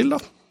drøyt 10 år til da.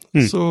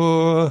 Så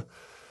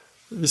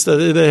Hvis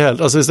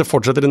det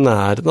fortsetter i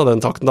nærheten av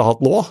den takten det har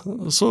hatt nå,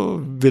 så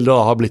vil det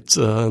da ha blitt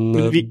en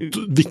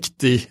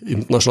viktig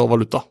internasjonal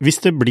valuta.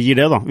 Hvis det blir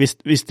det da,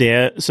 hvis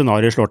det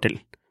scenariet slår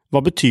til, hva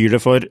betyr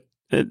det for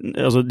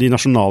de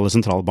nasjonale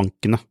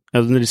sentralbankene?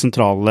 De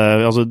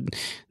sentrale, hva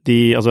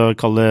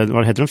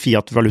heter det,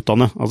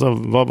 fiat-valutaene?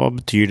 Hva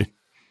betyr det?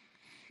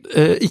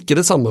 Ikke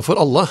det samme for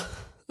alle.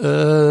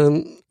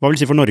 Hva vil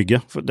det si for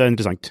Norge? Det er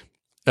interessant.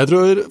 Jeg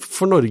tror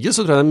for Norge så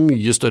tror jeg det er en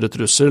mye større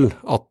trussel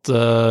at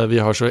vi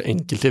har så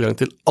enkel tilgang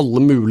til alle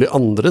mulige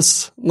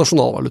andres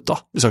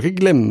nasjonalvaluta. Vi skal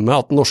ikke glemme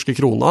at den norske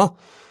krona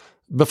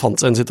befant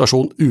seg i en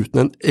situasjon uten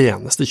en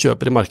eneste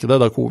kjøper i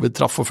markedet da covid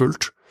traff for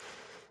fullt.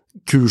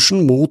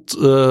 Kursen mot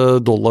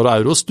dollar og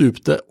euro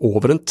stupte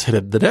over en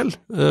tredjedel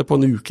på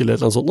en uke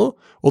eller noe sånt,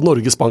 og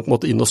Norges Bank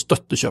måtte inn og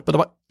støtte kjøpet.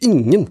 Det var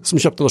ingen som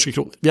kjøpte norske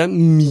kroner. Vi er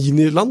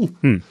miniland,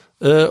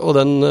 og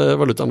den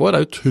valutaen vår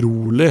er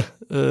utrolig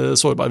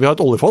sårbar. Vi har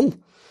et oljefond,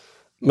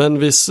 men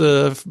hvis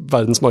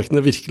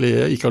verdensmarkedene virkelig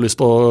ikke har lyst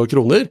på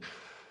kroner,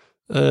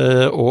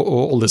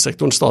 og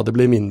oljesektoren stadig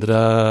blir mindre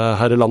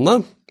her i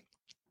landet,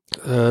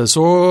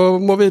 så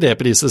må vi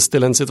reprises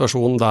til en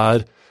situasjon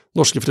der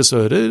norske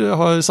frisører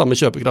har samme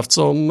kjøpekraft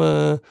som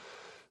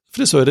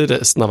frisører i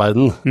resten av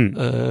verden.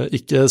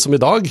 Ikke som i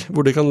dag,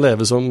 hvor de kan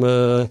leve som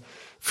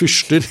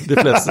fyrster de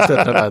fleste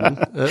steder i verden.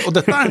 Og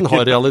dette er en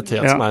hard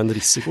realitet som er en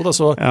risiko.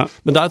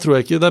 Men der tror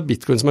jeg ikke det er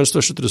bitcoin som er den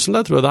største trusselen,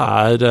 der tror jeg det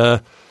er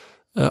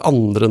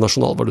andre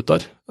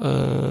nasjonalvalutaer.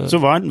 Så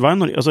hva er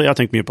Norge? Jeg har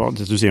tenkt mye på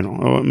det du sier nå,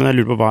 men jeg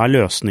lurer på hva er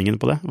løsningen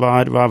på det?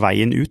 Hva er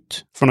veien ut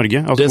for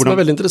Norge? Det som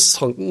er veldig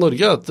interessant med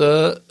Norge er at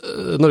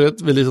Norge er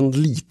et veldig sånn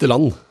lite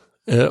land,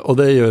 og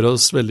det gjør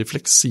oss veldig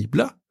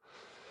fleksible,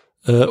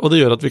 og det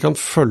gjør at vi kan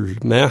følge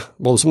med,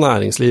 både som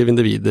næringsliv,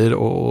 individer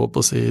og på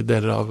å si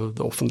deler av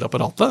det offentlige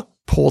apparatet,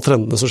 på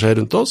trendene som skjer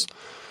rundt oss,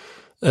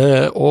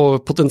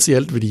 og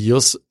potensielt vri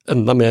oss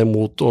enda mer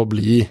mot å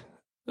bli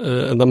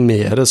enda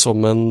mer som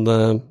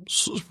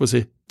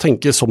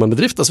tenke som en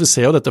bedrift. Vi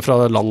ser jo dette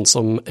fra land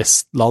som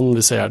Estland,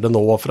 vi ser det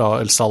nå fra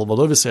El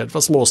Salvador, vi ser det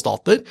fra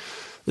småstater,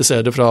 vi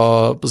ser det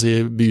fra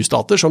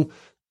bystater som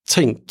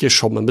tenker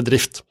som en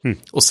bedrift,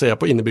 og ser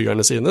på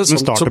innebyggerne sine.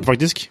 Som startup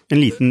faktisk.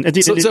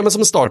 Men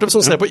som startup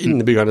som ser på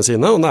innebyggerne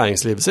sine og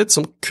næringslivet sitt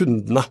som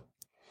kundene.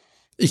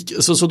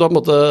 Så da på en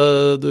måte,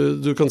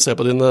 du kan se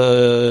på dine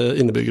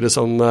innebyggere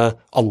som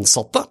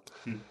ansatte,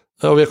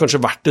 og vi har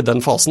kanskje vært i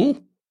den fasen,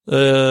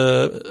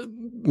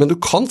 men du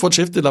kan få et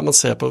skift til der man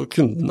ser på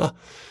kundene.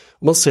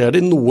 Man ser det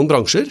i noen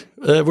bransjer,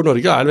 hvor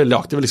Norge er veldig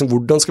aktiv.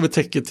 Hvordan skal vi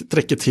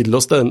trekke til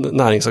oss den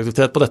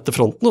næringsaktivitet på dette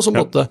fronten? Og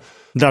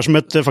det er som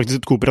faktisk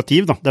et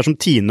kooperativ, da. Det er som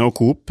Tine og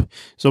Coop,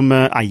 som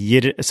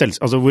eier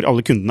hvor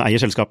alle kundene eier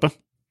selskapet.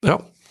 Ja.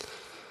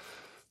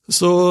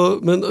 Så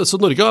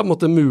Norge har en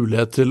måte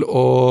mulighet til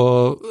å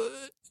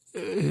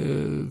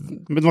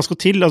Men hva skal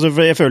til?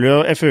 Jeg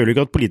føler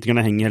ikke at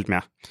politikerne henger helt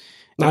med.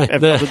 Nei,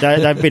 det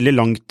er veldig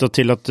langt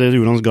til at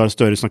Jonas Gahr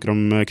Støre snakker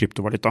om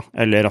kryptovaluta,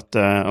 eller at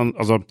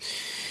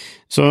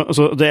Så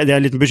det jeg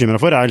er litt bekymret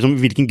for er liksom,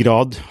 hvilken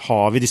grad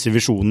har vi disse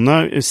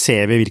visjonene,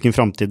 ser vi hvilken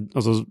fremtid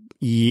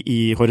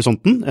i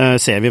horisonten,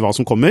 ser vi hva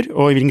som kommer,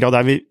 og i hvilken grad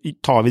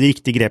tar vi de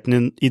riktige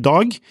grepene i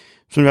dag,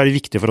 som vil være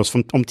viktige for oss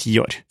om 10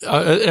 år. Ja,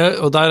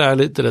 og der er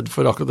jeg litt redd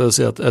for akkurat det å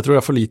si at jeg tror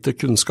det er for lite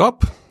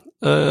kunnskap,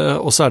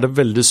 og så er det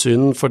veldig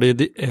synd fordi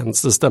de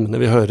eneste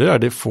stemmene vi hører er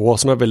de få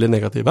som er veldig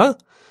negative,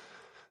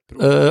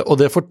 og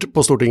det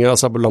på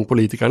Stortinget blant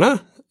politikerne,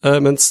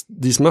 mens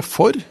de som er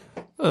for,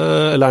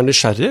 eller er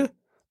nysgjerrige,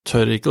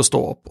 tør ikke å stå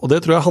opp. Og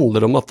det tror jeg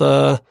handler om at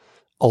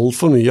alt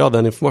for mye av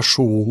den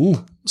informasjonen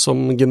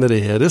som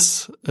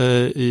genereres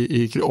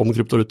om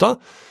kryptovaluta,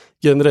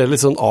 genererer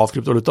litt sånn av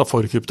kryptovaluta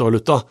for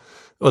kryptovaluta.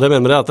 Og det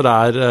mener jeg at det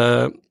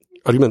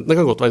argumentene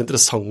kan godt være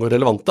interessante og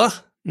relevante,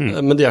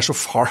 men de er så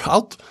far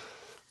out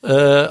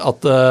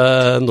at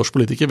norsk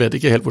politiker vet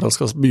ikke helt hvordan han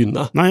skal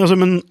begynne. Nei,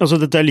 men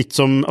dette er litt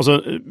som,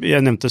 jeg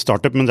nevnte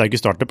startup, men det er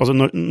ikke startup.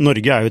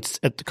 Norge er jo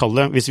et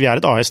kalle, hvis vi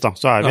er et AS da,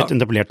 så er vi et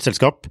etablert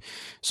selskap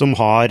som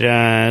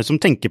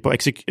tenker på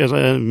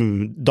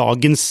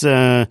dagens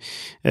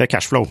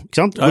cashflow, ikke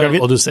sant?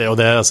 Og du ser jo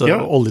det,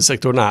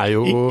 oljesektoren er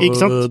jo,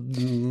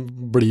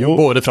 blir jo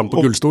båret frem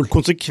på gullstol.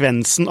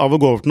 Konsekvensen av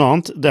å gå over til noe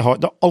annet,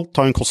 alt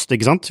har en kost,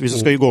 ikke sant? Hvis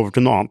du skal gå over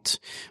til noe annet.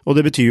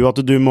 Og det betyr jo at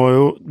du må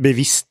jo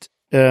bevisst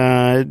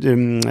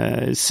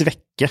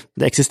svekke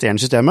det eksisterende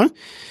systemet,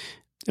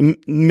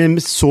 med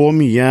så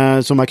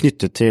mye som er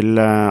knyttet til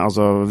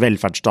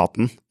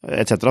velferdsstaten,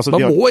 etc.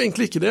 Man må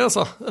egentlig ikke det,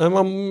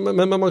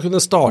 men man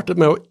kunne startet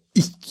med å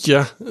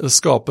ikke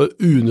skape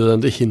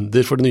unødvendig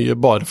hinder for det nye,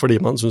 bare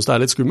fordi man synes det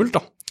er litt skummelt,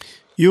 da.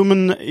 Jo,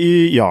 men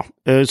ja,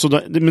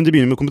 men det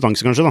begynner med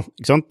kompetanse kanskje, da,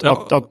 ikke sant? Ja.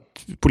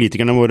 At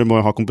politikerne våre må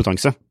ha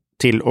kompetanse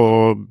til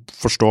å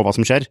forstå hva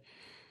som skjer.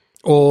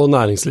 Og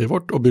næringslivet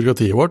vårt, og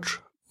byråkratiet vårt.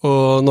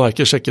 Og nå har jeg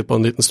ikke sjekket på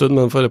en liten stund,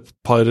 men for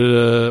var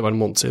det en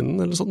måned siden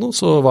eller sånn,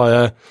 så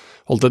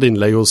holdt et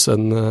innlegg hos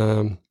en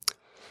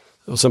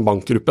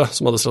bankgruppe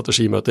som hadde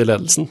strategimøte i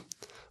ledelsen.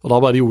 Og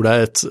da bare gjorde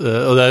jeg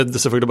og det er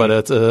selvfølgelig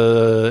bare et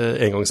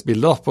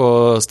engangsbilde på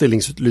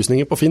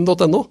stillingsutlysninger på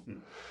finn.no,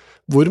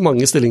 hvor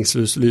mange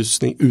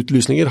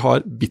stillingsutlysninger har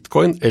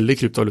bitcoin eller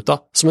kryptovaluta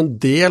som en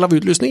del av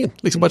utlysningen.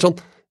 Liksom bare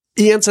sånn,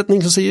 en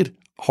setning som sier,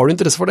 har du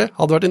interesse for det?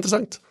 Hadde vært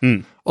interessant.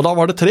 Og da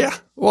var det 3,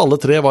 og alle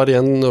 3 var i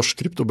en norsk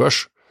kryptobørs.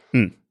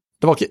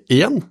 Det var ikke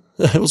 1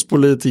 hos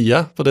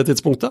politiet på det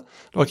tidspunktet.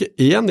 Det var ikke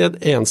 1 i et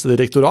eneste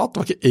direktorat. Det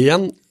var ikke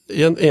 1 i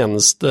en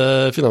eneste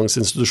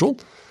finansinstitusjon.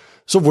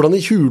 Så hvordan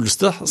i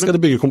hulste skal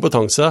de bygge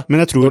kompetanse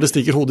når de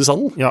stikker hodet i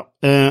sanden? Ja,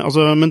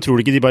 men tror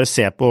du ikke de bare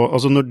ser på,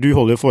 når du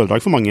holder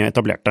foredrag for mange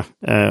etablerte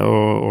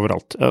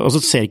overalt, og så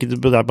ser ikke du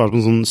det bare på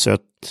en sånn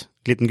søt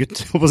liten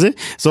gutt,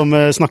 som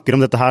snakker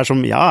om dette her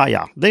som,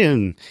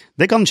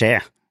 det kan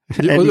skje.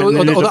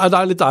 Og det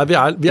er litt der vi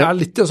er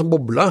litt i en sånn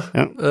boble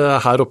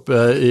her oppe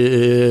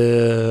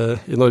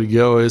i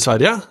Norge og i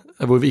Sverige,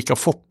 hvor vi ikke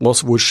har fått med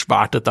oss hvor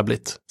svært dette er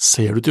blitt.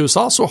 Ser du til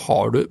USA, så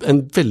har du en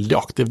veldig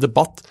aktiv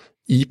debatt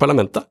i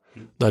parlamentet.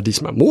 Det er de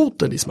som er mot,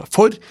 det er de som er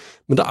for,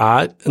 men det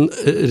er en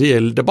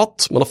reell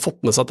debatt. Man har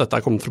fått med seg at dette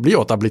er kommet til å bli,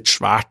 og at det er blitt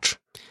svært.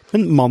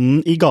 Men mannen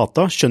i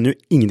gata skjønner jo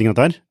ingenting av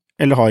dette her.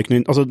 Eller har ikke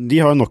noe,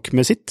 de har jo nok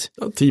med sitt.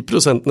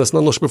 10% nesten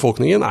av norsk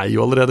befolkningen er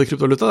jo allerede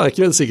kryptovaluta. Det er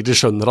ikke sikkert de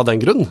skjønner av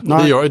den grunn.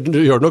 De gjør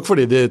det nok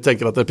fordi de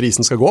tenker at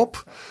prisen skal gå opp.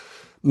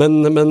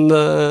 Men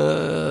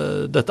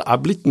dette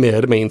er blitt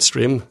mer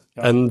mainstream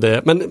enn det.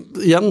 Men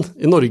igjen,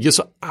 i Norge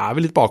så er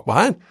vi litt bakpå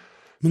her.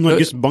 Men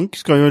Norges Bank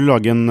skal jo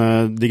lage en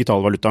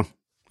digital valuta.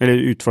 Eller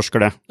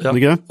utforsker det,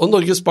 ikke det? Og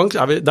Norges Bank,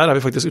 der er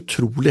vi faktisk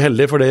utrolig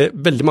heldige, fordi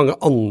veldig mange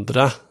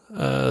andre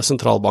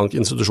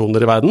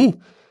sentralbankinstitusjoner i verden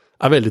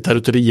er veldig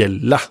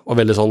territorielle, og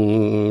veldig sånn,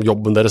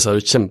 jobben deres er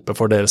å kjempe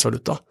for deres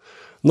valuta.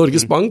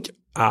 Norges Bank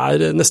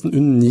er nesten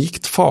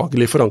unikt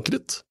faglig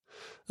forankret.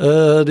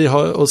 De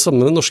har, og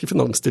sammen med det norske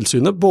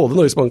finanstilsynet, både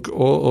Norges Bank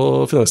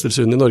og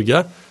finanstilsynet i Norge,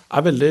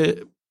 er veldig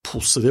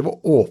positive og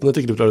åpne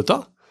til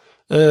kryptovaluta.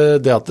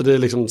 Det at de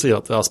liksom sier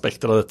at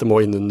aspekter av dette må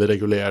inn under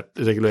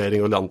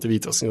regulering og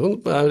anti-hvitvasking,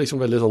 er liksom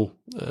veldig sånn,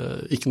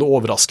 ikke noe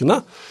overraskende,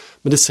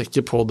 men de ser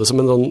ikke på det som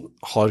en sånn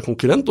hard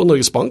konkurrent, og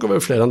Norges Bank har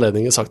ved flere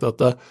anledninger sagt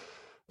at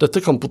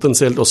dette kan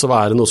potensielt også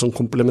være noe som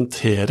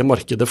komplementerer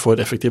markedet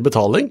for effektiv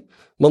betaling.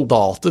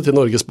 Mandatet til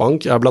Norges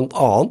Bank er blant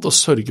annet å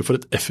sørge for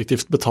et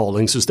effektivt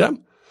betalingssystem.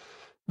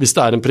 Hvis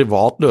det er en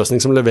privat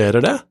løsning som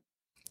leverer det,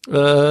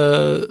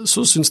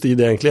 så synes de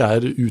det egentlig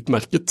er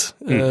utmerket.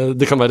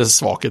 Det kan være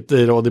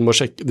svakheter, og de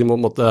må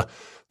måtte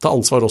ta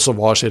ansvar også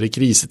hva skjer i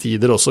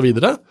krisetider og så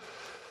videre.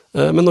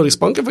 Men Norges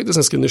Bank er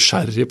faktisk ganske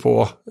nysgjerrig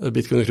på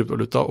bitcoin og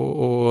kryptovaluta,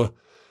 og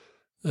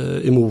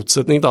i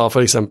motsetning da for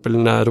eksempel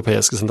den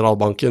europeiske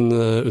sentralbanken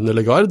under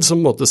Lagarde,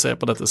 som måtte se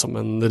på dette som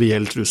en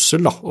reell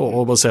trussel, da,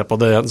 og se på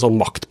det en sånn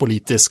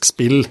maktpolitisk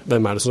spill.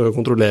 Hvem er det som skal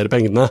kontrollere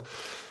pengene?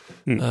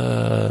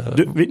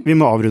 Vi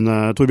må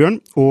avrunde, Torbjørn,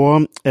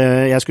 og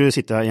jeg skulle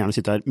gjerne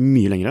sitte her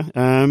mye lengre,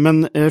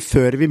 men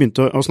før vi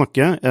begynte å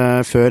snakke,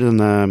 før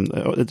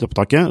dette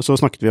opptaket, så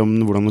snakket vi om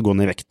hvordan å gå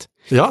ned i vekt.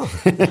 Ja.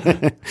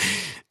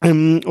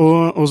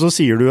 og så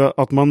sier du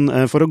at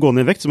for å gå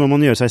ned i vekt, så må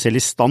man gjøre seg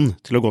selv i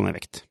stand til å gå ned i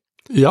vekt.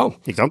 Ja.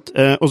 Ikke sant?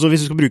 Og så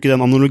hvis vi skal bruke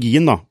den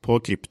analogien da, på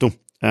krypto,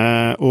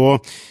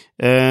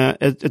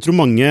 jeg tror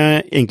mange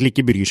egentlig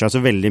ikke bryr seg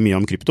så veldig mye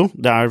om krypto.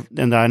 Det er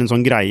en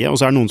sånn greie, og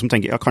så er det noen som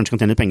tenker, kanskje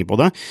kan tjene litt penger på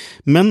det.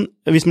 Men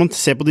hvis man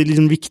ser på de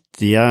liksom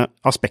viktige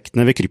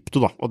aspektene ved krypto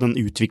da, og den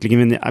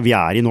utviklingen vi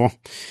er i nå,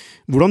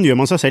 hvordan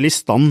gjør man seg selv i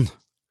stand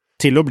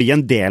til å bli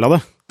en del av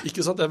det?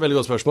 Ikke sant, det er et veldig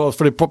godt spørsmål,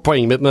 fordi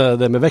poenget mitt med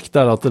det med vekt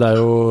er at det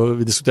er jo,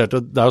 vi diskuterte,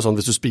 det er jo sånn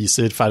hvis du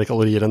spiser færre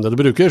kalorier enn det du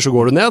bruker, så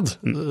går du ned.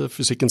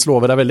 Fysikkens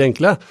lover er veldig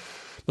enkle.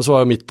 Men så var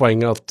jo mitt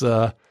poeng at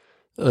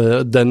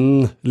den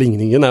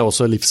ligningen er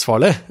også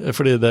livsfarlig,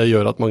 fordi det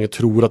gjør at mange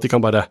tror at de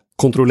kan bare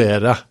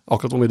kontrollere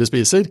akkurat hvor mye de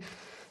spiser,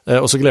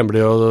 og så glemmer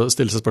de å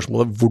stille seg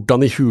spørsmålet hvordan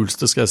i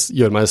hulste skal jeg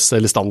gjøre meg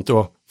selv i stand til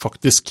å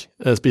faktisk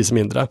spise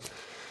mindre.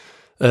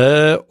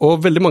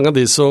 Og veldig mange av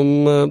de som,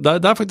 det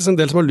er faktisk en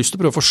del som har lyst til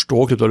å prøve å forstå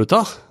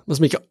kryptovaluta, men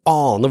som ikke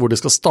aner hvor de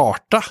skal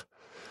starte,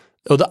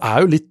 og det er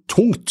jo litt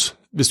tungt.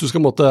 Hvis du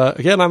skal måtte,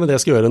 men det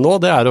jeg skal gjøre nå,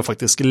 det er å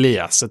faktisk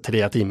lese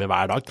 3 timer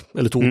hver dag,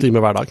 eller 2 timer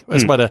hver dag. Og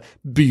jeg skal bare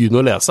begynne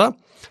å lese,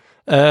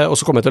 og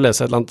så kommer jeg til å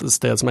lese et eller annet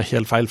sted som er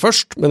helt feil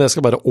først, men jeg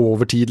skal bare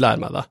over tid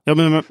lære meg det. Ja,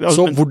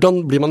 så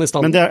hvordan blir man i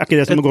stand? Men det er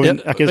ikke det som går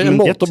inn. En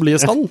måte å bli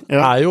i stand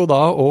er jo da,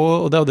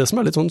 og det er jo det som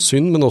er litt sånn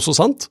synd, men også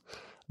sant,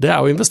 det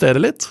er å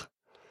investere litt.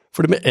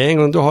 Fordi med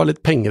en gang du har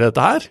litt penger i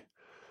dette her,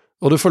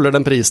 og du følger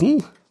den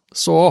prisen,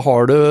 så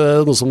har du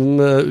noe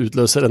som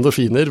utløser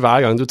endorfiner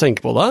hver gang du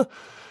tenker på det.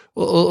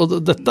 Og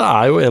dette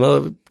er jo en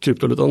av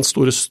kryptovalutaens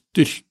store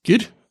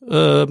styrker.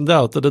 Det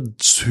er at det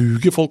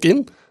suger folk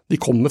inn. De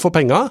kommer for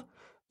penger.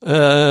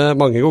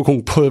 Mange går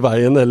konk på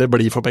veien eller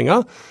blir for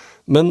penger.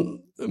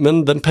 Men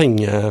den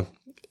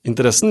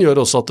pengeinteressen gjør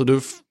også at du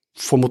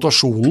får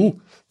motivasjonen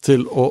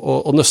til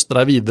å nøste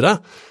deg videre.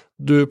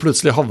 Du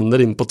plutselig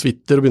havner inn på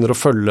Twitter og begynner å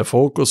følge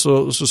folk, og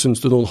så synes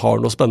du noen har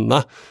noe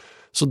spennende.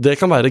 Så det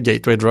kan være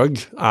gateway drug,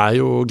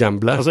 jo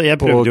gamble. Altså, jeg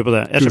prøvde jo på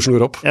det.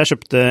 Jeg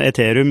kjøpte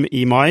Ethereum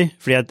i mai,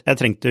 fordi jeg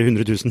trengte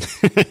 100 000.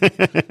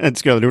 Det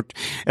skulle jeg aldri gjort.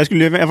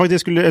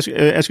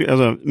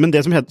 Men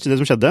det som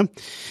skjedde,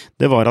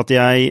 det var at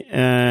jeg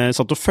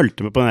satt og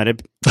fulgte med på den her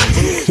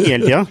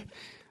hele tiden.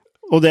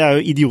 Og det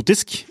jo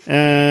idiotisk, og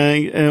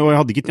jeg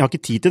har ikke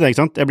tid til det, ikke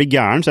sant? Jeg blir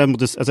gæren, så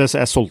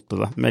jeg solgte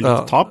det med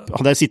litt tap.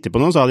 Hadde jeg sittet på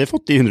noe, så hadde jeg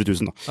fått de 100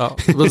 000 da. Ja.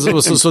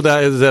 Så det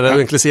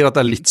egentlig sier at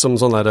det litt som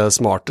sånn der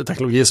smart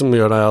teknologi som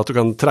gjør deg at du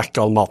kan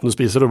trekke all maten du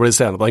spiser og bli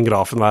seende på den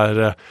grafen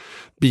hver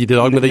bit i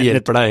dag, men det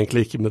hjelper deg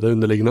egentlig ikke med det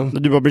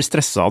underliggende. Du bare blir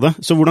stresset av det.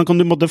 Så hvordan kan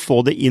du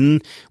få det inn,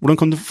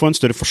 hvordan kan du få en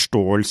større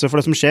forståelse for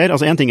det som skjer?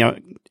 Altså en ting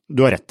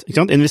du har rett,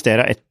 ikke sant?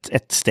 Investere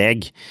ett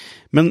steg.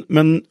 Men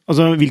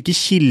altså, hvilke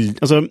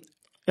kilder,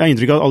 jeg har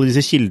inntrykk av at alle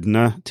disse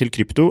kildene til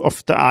krypto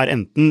ofte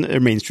enten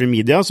mainstream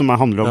media, som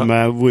handler om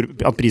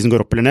at prisen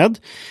går opp eller ned,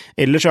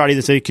 eller så det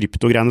disse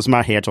kryptogreiene som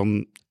helt sånn,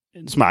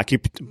 som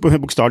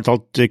bokstavelig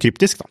talt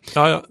kryptisk.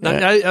 Da.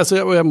 Ja.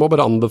 Jeg må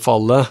bare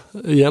anbefale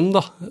igjen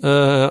da,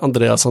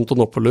 Andreas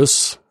Antonopoulos,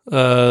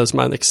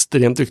 som en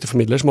ekstremt dyktig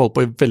formidler, som har holdt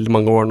på i veldig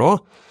mange år nå.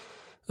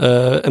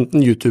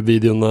 Enten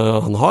YouTube-videoene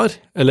han har,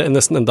 eller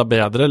nesten enda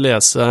bedre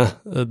lese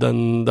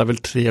den, det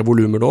vel 3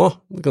 volumer nå,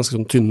 ganske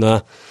sånn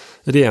tynne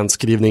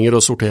renskrivninger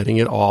og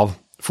sorteringer av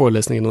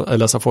forelesningene,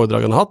 eller altså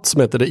foredragene hatt,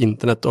 som heter det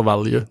Internet of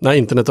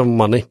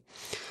Money.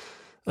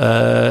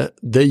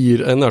 Det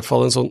gir i hvert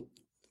fall en sånn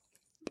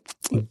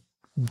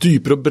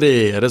dypere og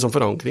bredere sånn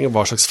forankring av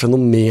hva slags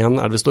fenomen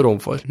det vi står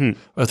overfor.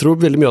 Og jeg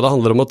tror veldig mye av det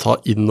handler om å ta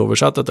inn over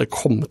seg at dette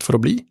kommet for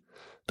å bli.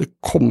 Det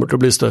kommer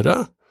til å bli større.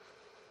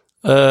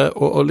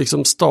 Og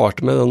liksom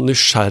starte med en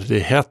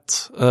nysgjerrighet.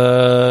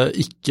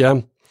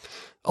 Ikke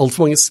alt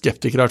for mange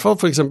skeptikere i hvert fall.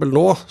 For eksempel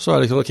nå, så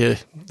det liksom, ok,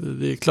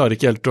 de klarer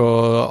ikke helt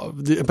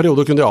en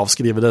periode kunne de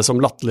avskrive det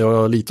som latterlig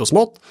og lite og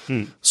smått.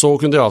 Så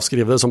kunne de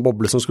avskrive det som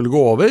boble som skulle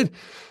gå over.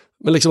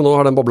 Men liksom nå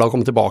har den bobla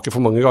kommet tilbake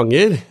for mange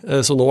ganger,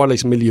 så nå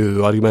liksom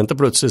miljøargumentet.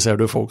 Plutselig ser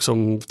du folk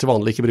som til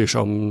vanlig ikke bryr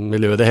seg om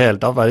miljøet i det hele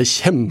tatt, være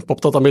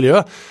kjempeopptatt av miljø,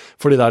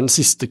 fordi det den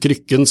siste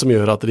krykken som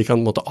gjør at de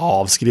kan måtte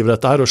avskrive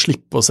dette her og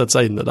slippe å sette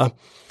seg inn i det.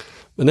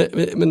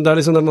 Men det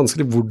liksom det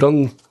vanskelig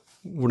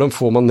hvordan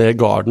får man ned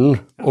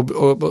garden,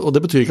 og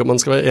det betyr ikke at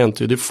man skal være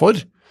entydig for.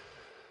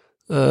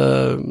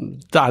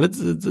 Det litt,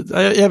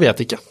 jeg vet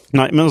ikke.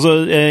 Nei, men altså,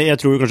 jeg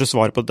tror kanskje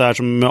svaret på at det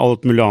som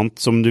alt mulig annet,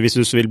 som hvis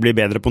du vil bli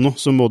bedre på noe,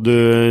 så må du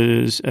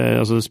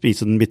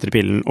spise den bitre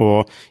pillen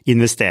og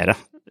investere.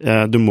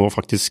 Du må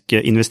faktisk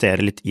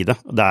investere litt i det.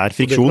 Det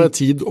friksjon. Det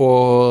tid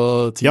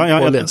og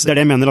lese. Det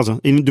det jeg mener, altså.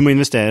 Du må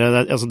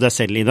investere deg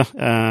selv i det.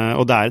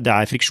 Og det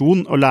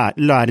friksjon, og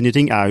lære nye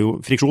ting jo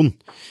friksjon.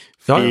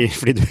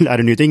 Fordi du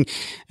lærer nye ting.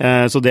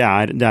 Så det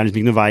liksom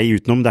ikke noe vei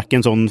utenom. Det ikke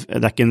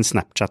en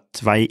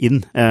Snapchat-vei inn.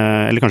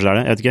 Eller kanskje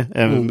det jeg vet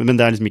ikke. Men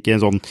det liksom ikke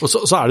en sånn... Og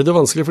så det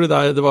vanskelig, fordi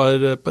det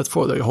var på et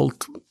foredrag jeg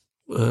holdt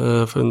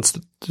for en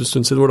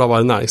stund siden, hvor da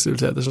var en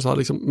næringslivsleder som sa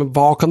liksom, men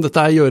hva kan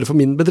dette gjøre for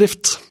min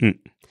bedrift?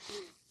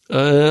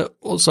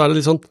 Og så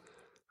det litt sånn,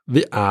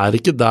 vi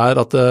ikke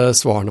der at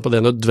svarene på det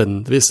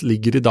nødvendigvis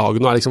ligger i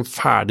dagen og liksom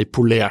ferdig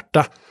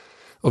polerte.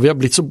 Og vi har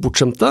blitt så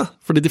bortskjemte,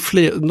 fordi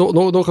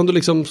nå kan du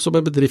liksom, som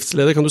en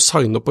bedriftsleder, kan du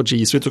signe opp på G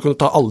Suite, så kan du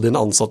ta alle dine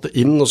ansatte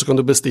inn, og så kan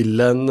du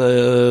bestille en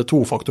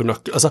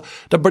tofaktornøkkel. Altså,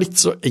 det blitt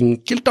så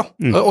enkelt da.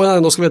 Og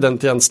nå skal vi ha den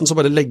tjenesten, så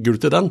bare legger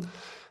du til den.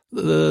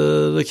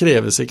 Det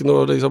kreves ikke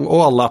noe, liksom,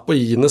 og alle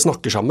API-ene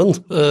snakker sammen,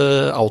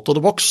 out of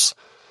the box.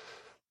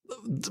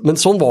 Men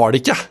sånn var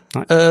det ikke.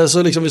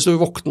 Så liksom, hvis du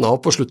våkna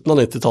opp på slutten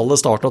av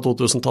 90-tallet, starten av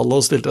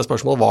 2000-tallet, og stilte deg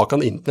spørsmål, hva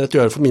kan internett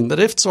gjøre for min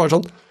bedrift, så var det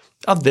sånn,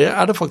 ja, det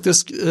det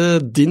faktisk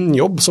din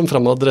jobb som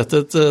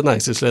fremadrettet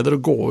næringslivsleder å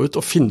gå ut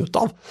og finne ut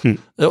av.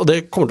 Og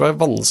det kommer til å være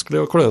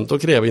vanskelig og klønete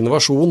å kreve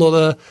innovasjon, og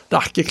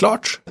det ikke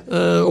klart.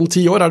 Om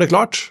 10 år det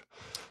klart.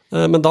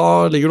 Men da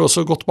ligger du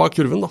også godt bak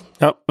kurven da.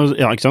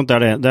 Ja, ikke sant?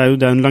 Det jo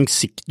en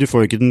langsikt, du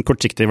får jo ikke den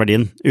kortsiktige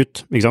verdien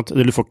ut, ikke sant?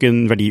 Du får ikke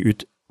en verdi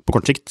ut på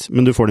kort sikt,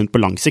 men du får den på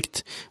lang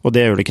sikt, og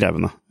det gjør det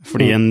krevende.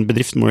 Fordi en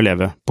bedrift må jo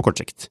leve på kort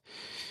sikt.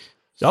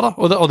 Ja da,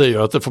 og det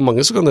gjør at for mange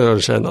så kan det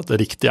kanskje hende at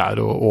det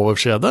riktige å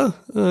overse det,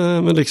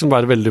 men liksom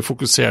være veldig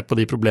fokusert på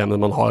de problemene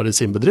man har i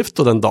sin bedrift,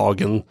 og den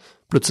dagen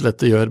plutselig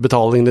dette gjør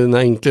betalingen din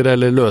enklere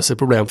eller løser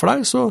problem for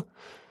deg,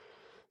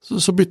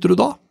 så bytter du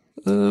da.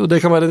 Og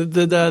det kan være,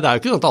 det jo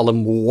ikke sånn at alle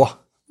må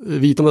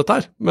vite om dette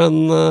her,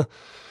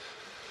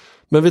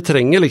 men vi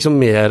trenger liksom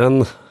mer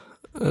enn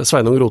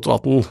Sveinung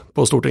Rotevatn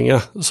på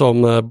Stortinget,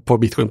 som på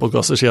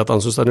Bitcoin-podcaster sier at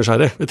han synes det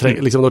nysgjerrig. Vi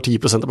trenger, liksom når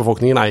 10% av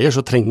befolkningen eier,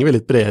 så trenger vi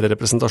litt bredere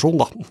representasjon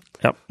da.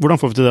 Ja, hvordan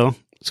får vi til det da?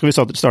 Skal vi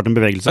starte en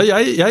bevegelse?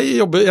 Jeg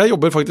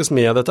jobber faktisk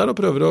med dette her, og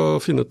prøver å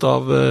finne ut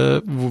av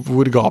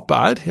hvor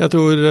gapet Jeg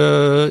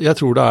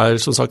tror det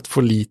som sagt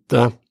for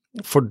lite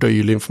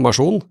fordøyelig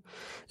informasjon.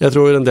 Jeg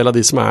tror en del av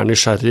de som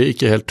nysgjerrige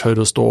ikke helt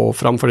tør å stå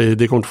frem, fordi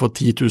de kommer til å få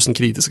 10 000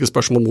 kritiske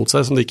spørsmål mot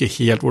seg, som de ikke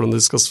helt hvordan de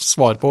skal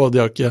svare på, og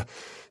de er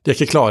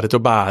ikke klare til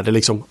å bære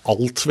liksom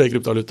alt ved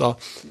kryptovaluta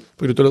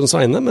på kryptovalutaens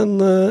vegne, men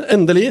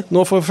endelig,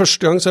 nå for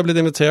første gang så jeg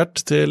blitt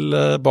invitert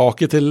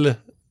tilbake til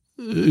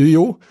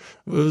Jo,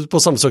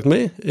 på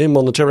samfunnsøkonomi i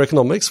Monetary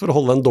Economics for å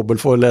holde en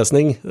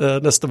dobbeltforelesning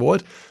neste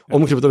vår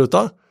om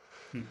kryptovaluta.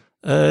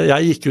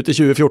 Jeg gikk ut i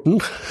 2014,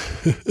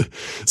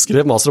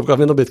 skrev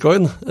masteroppgaven min om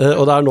bitcoin,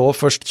 og det nå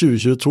først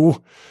 2022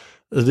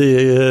 de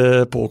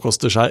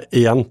påkoster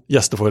seg en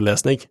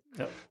gjesteforelesning.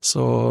 Ja.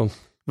 Så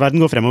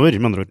verden går fremover,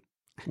 med andre ord.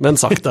 Men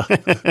sakte.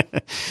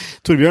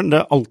 Torbjørn,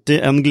 det alltid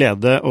en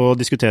glede å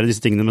diskutere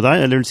disse tingene med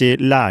deg, eller vil si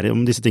lære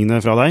om disse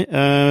tingene fra deg.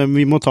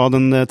 Vi må ta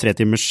den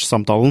 3-timers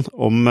samtalen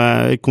om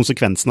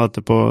konsekvensen av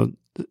dette på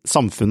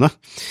samfunnet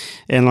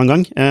en eller annen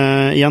gang.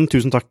 Igjen,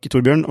 tusen takk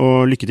Torbjørn,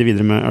 og lykke til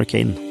videre med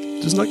Arcane.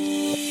 Tusen takk.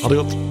 Ha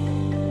det godt.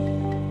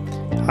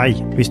 Hei,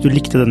 hvis du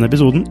likte denne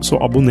episoden, så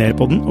abonner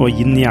på den, og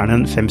gi den gjerne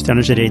en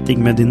 5-stjerners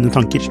rating med dine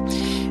tanker.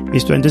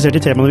 Hvis du interessert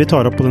i temaene vi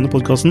tar opp på denne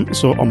podcasten,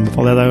 så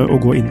anbefaler jeg deg å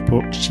gå inn på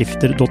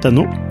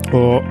skifter.no,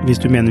 og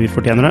hvis du mener vi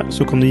fortjener det,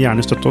 så kan du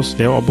gjerne støtte oss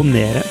ved å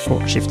abonnere på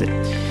Skifter.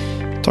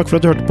 Takk for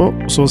at du hørte på,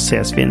 så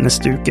ses vi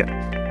neste uke.